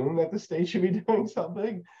assume that the state should be doing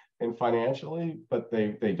something and financially, but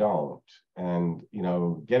they don't. And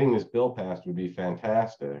getting this bill passed would be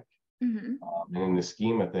fantastic. And in the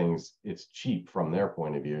scheme of things, it's cheap from their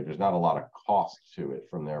point of view. There's not a lot of cost to it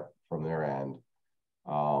from their end.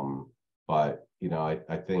 But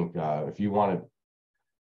I think if you want to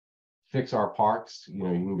fix our parks, you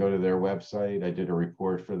can go to their website. I did a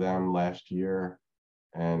report for them last year,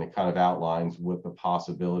 and it kind of outlines what the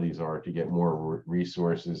possibilities are to get more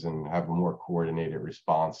resources and have a more coordinated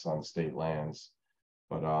response on state lands.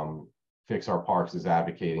 But Fix Our Parks is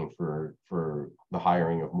advocating for the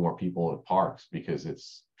hiring of more people at parks because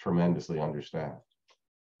it's tremendously understaffed.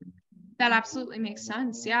 That absolutely makes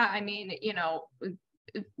sense. Yeah, I mean,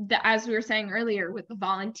 as we were saying earlier, with the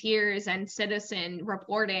volunteers and citizen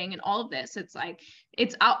reporting and all of this, it's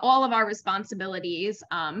all of our responsibilities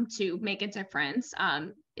to make a difference.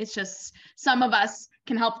 It's just some of us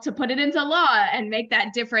can help to put it into law and make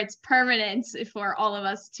that difference permanent for all of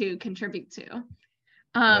us to contribute to.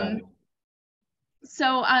 Right.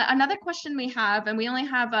 So another question we have, and we only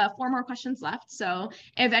have 4 more questions left. So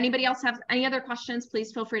if anybody else has any other questions,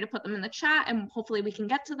 please feel free to put them in the chat and hopefully we can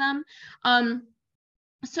get to them.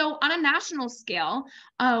 So on a national scale,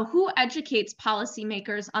 who educates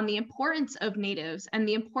policymakers on the importance of natives and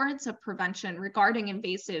the importance of prevention regarding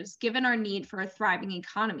invasives, given our need for a thriving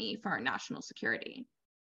economy for our national security?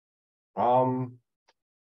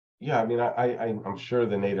 Yeah, I mean, I'm sure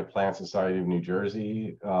the Native Plant Society of New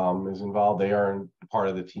Jersey is involved. They are part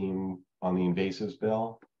of the team on the invasives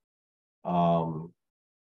bill. I'm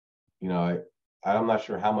not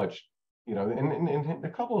sure how much, and a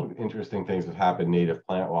couple of interesting things have happened native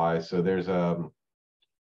plant wise. So there's a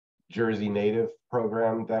Jersey native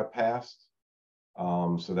program that passed.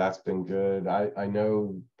 So that's been good. I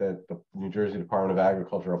know that the New Jersey Department of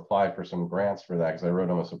Agriculture applied for some grants for that because I wrote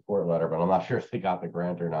them a support letter, but I'm not sure if they got the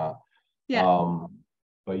grant or not. Yeah.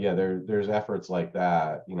 But yeah, there's efforts like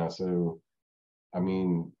that, so I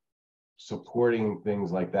mean, supporting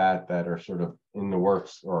things like that are sort of in the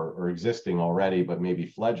works or existing already, but maybe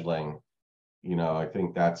fledgling, I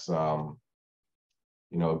think that's a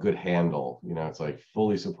good handle. It's like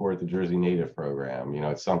fully support the Jersey Native program.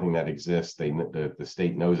 It's something that exists. The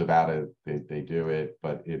state knows about it. They do it,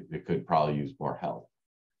 but it could probably use more help.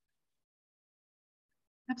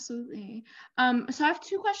 Absolutely. So I have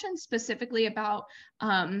 2 questions specifically about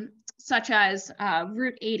such as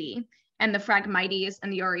Route 80 and the Phragmites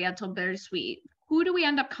and the Oriental bittersweet. Who do we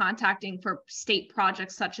end up contacting for state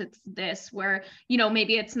projects such as this, where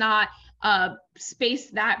maybe it's not a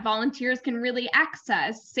space that volunteers can really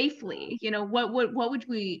access safely? What would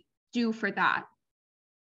we do for that?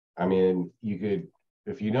 I mean, you could,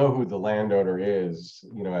 if you know who the landowner is,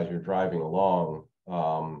 as you're driving along,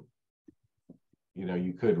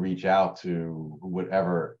 you could reach out to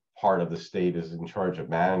whatever part of the state is in charge of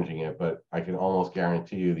managing it, but I can almost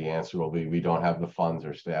guarantee you the answer will be, we don't have the funds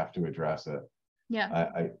or staff to address it.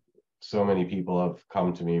 Yeah. So many people have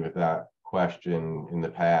come to me with that question in the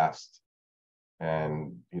past,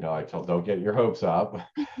 and I tell, don't get your hopes up.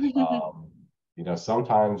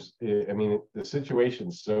 Sometimes the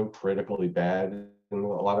situation's so critically bad in a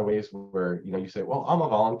lot of ways where you say, well, I'm a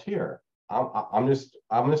volunteer. I'm just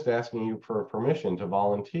asking you for permission to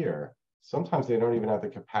volunteer. Sometimes they don't even have the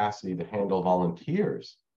capacity to handle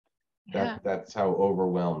volunteers. Yeah. That's how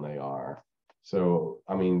overwhelmed they are. So,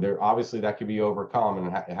 there obviously that could be overcome,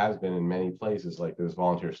 and it has been in many places, like those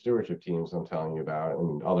volunteer stewardship teams I'm telling you about,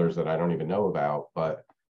 and others that I don't even know about. But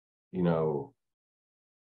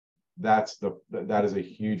that is a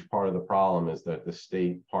huge part of the problem, is that the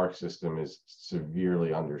state park system is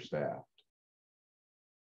severely understaffed.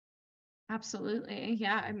 Absolutely.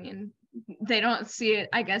 Yeah. They don't see it,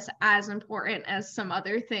 I guess, as important as some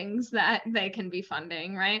other things that they can be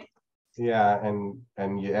funding, right? Yeah,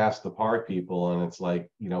 and you ask the park people, and it's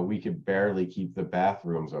like, we could barely keep the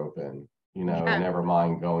bathrooms open, Yeah. never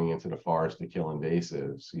mind going into the forest to kill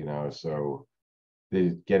invasives, so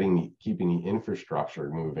keeping the infrastructure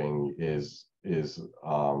moving is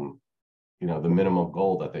the minimum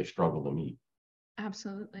goal that they struggle to meet.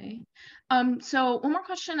 Absolutely. So one more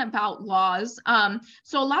question about laws.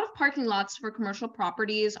 So a lot of parking lots for commercial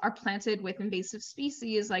properties are planted with invasive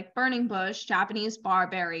species like burning bush, Japanese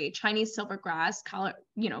barberry, Chinese silvergrass,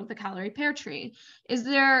 the Callery pear tree.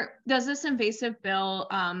 Does this invasive bill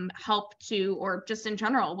help to, or just in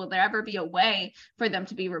general, will there ever be a way for them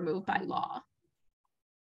to be removed by law?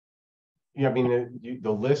 Yeah,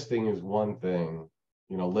 the listing is one thing,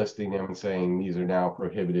 listing them and saying these are now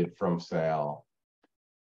prohibited from sale.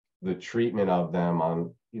 The treatment of them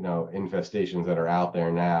on, infestations that are out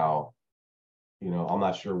there now, I'm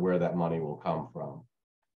not sure where that money will come from.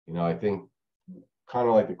 I think kind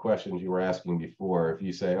of like the questions you were asking before, if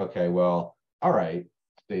you say, okay, well, all right,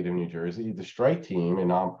 state of New Jersey, the strike team, a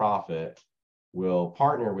nonprofit, will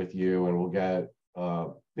partner with you and we'll get a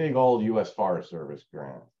big old U.S. Forest Service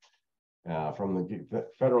grant. From the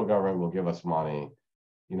federal government will give us money.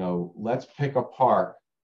 Let's pick a park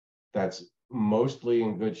that's mostly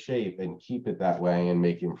in good shape and keep it that way and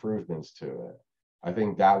make improvements to it. I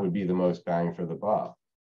think that would be the most bang for the buck.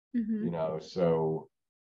 So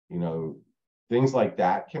things like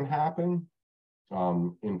that can happen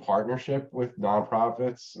in partnership with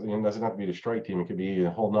nonprofits. It doesn't have to be the strike team, it could be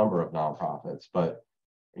a whole number of nonprofits, but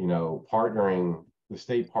the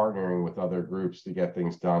state partnering with other groups to get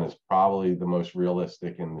things done is probably the most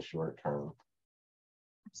realistic in the short term.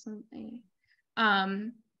 Absolutely.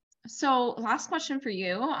 So last question for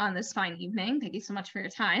you on this fine evening. Thank you so much for your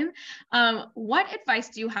time. What advice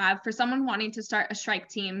do you have for someone wanting to start a strike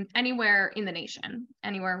team anywhere in the nation,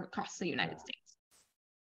 anywhere across the United States?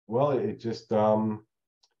 Well, it just, having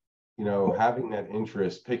that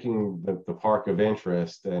interest, picking the park of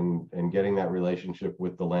interest and getting that relationship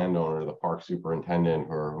with the landowner, the park superintendent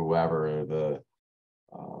or whoever, the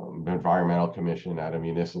environmental commission at a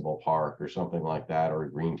municipal park or something like that, or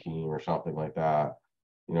a green team or something like that,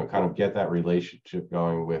 kind of get that relationship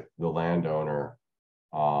going with the landowner,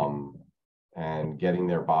 and getting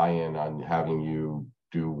their buy-in on having you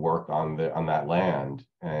do work on that land,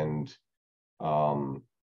 and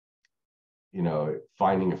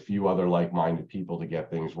finding a few other like-minded people to get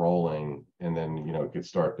things rolling, and then it could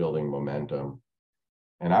start building momentum.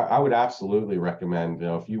 And I would absolutely recommend,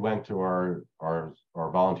 if you went to our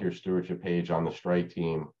volunteer stewardship page on the strike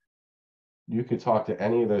team, you could talk to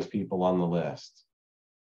any of those people on the list,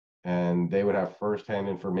 and they would have firsthand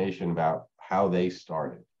information about how they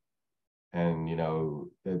started. And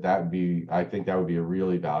I think that would be a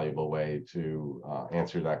really valuable way to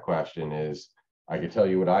answer that question. Is I could tell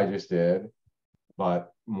you what I just did,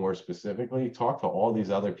 but more specifically, talk to all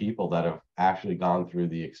these other people that have actually gone through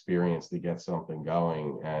the experience to get something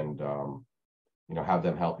going, and have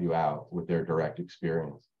them help you out with their direct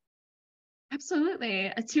experience.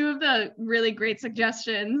 Absolutely. Two of the really great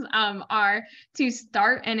suggestions are to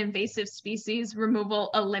start an invasive species removal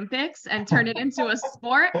Olympics and turn it into a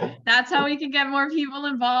sport. That's how we can get more people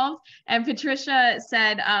involved. And Patricia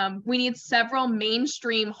said we need several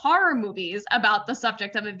mainstream horror movies about the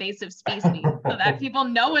subject of invasive species so that people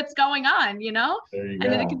know what's going on, There you and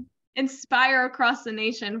then it go. can inspire across the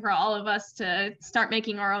nation for all of us to start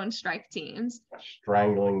making our own strike teams.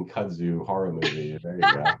 Strangling kudzu horror movie. There you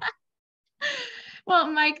go.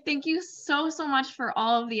 Well, Mike, thank you so much for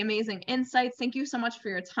all of the amazing insights. Thank you so much for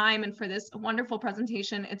your time and for this wonderful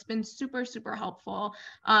presentation. It's been super helpful.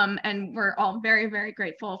 And we're all very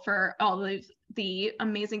grateful for all of the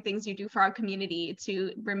amazing things you do for our community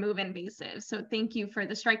to remove invasives. So thank you for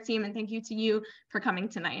the strike team, and thank you to you for coming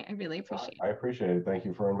tonight. I really appreciate it. I appreciate it. Thank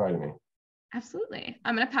you for inviting me. Absolutely.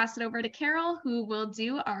 I'm going to pass it over to Carol, who will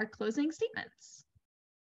do our closing statements.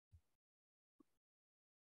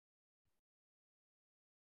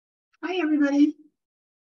 Hi, everybody.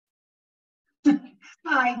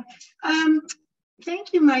 Hi.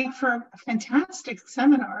 Thank you, Mike, for a fantastic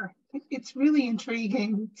seminar. It's really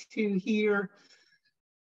intriguing to hear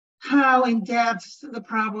how in-depth the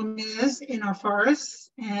problem is in our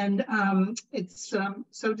forests. And it's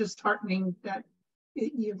so disheartening that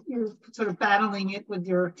you're sort of battling it with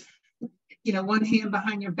your, one hand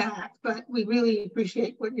behind your back, but we really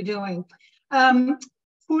appreciate what you're doing.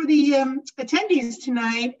 For the attendees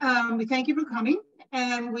tonight, we thank you for coming,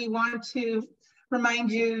 and we want to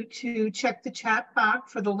remind you to check the chat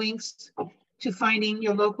box for the links to finding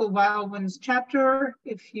your local Wildlands chapter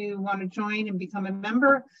if you want to join and become a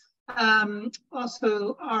member.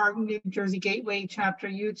 Also, our New Jersey Gateway chapter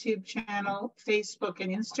YouTube channel, Facebook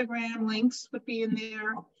and Instagram links would be in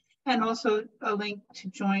there, and also a link to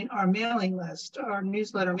join our mailing list, our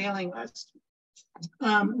newsletter mailing list.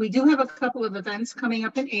 We do have a couple of events coming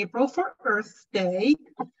up in April for Earth Day,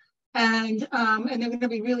 and they're going to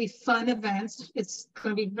be really fun events. It's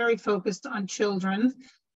going to be very focused on children.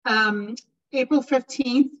 April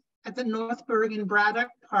 15th at the North Bergen Braddock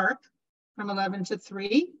Park from 11 to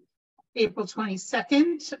 3. April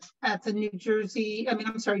 22nd at the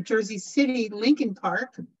Jersey City Lincoln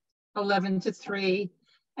Park, 11 to 3.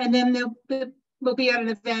 And then we'll be at an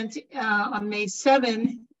event on May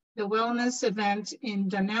 7, the wellness event in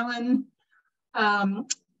Dunellen.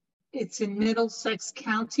 It's in Middlesex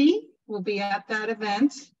County. We'll be at that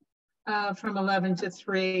event from 11 to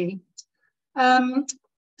 3.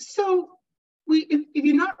 So if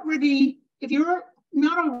you're not already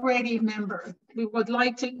a member, we would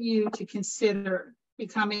like you to consider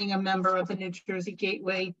becoming a member of the New Jersey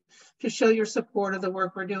Gateway to show your support of the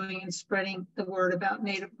work we're doing in spreading the word about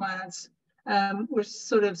native plants. We're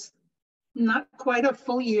sort of not quite a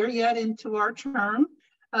full year yet into our term,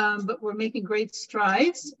 but we're making great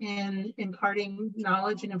strides in imparting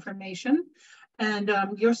knowledge and information. And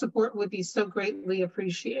your support would be so greatly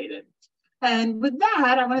appreciated. And with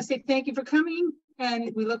that, I want to say thank you for coming,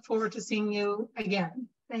 and we look forward to seeing you again.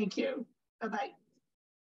 Thank you. Bye-bye.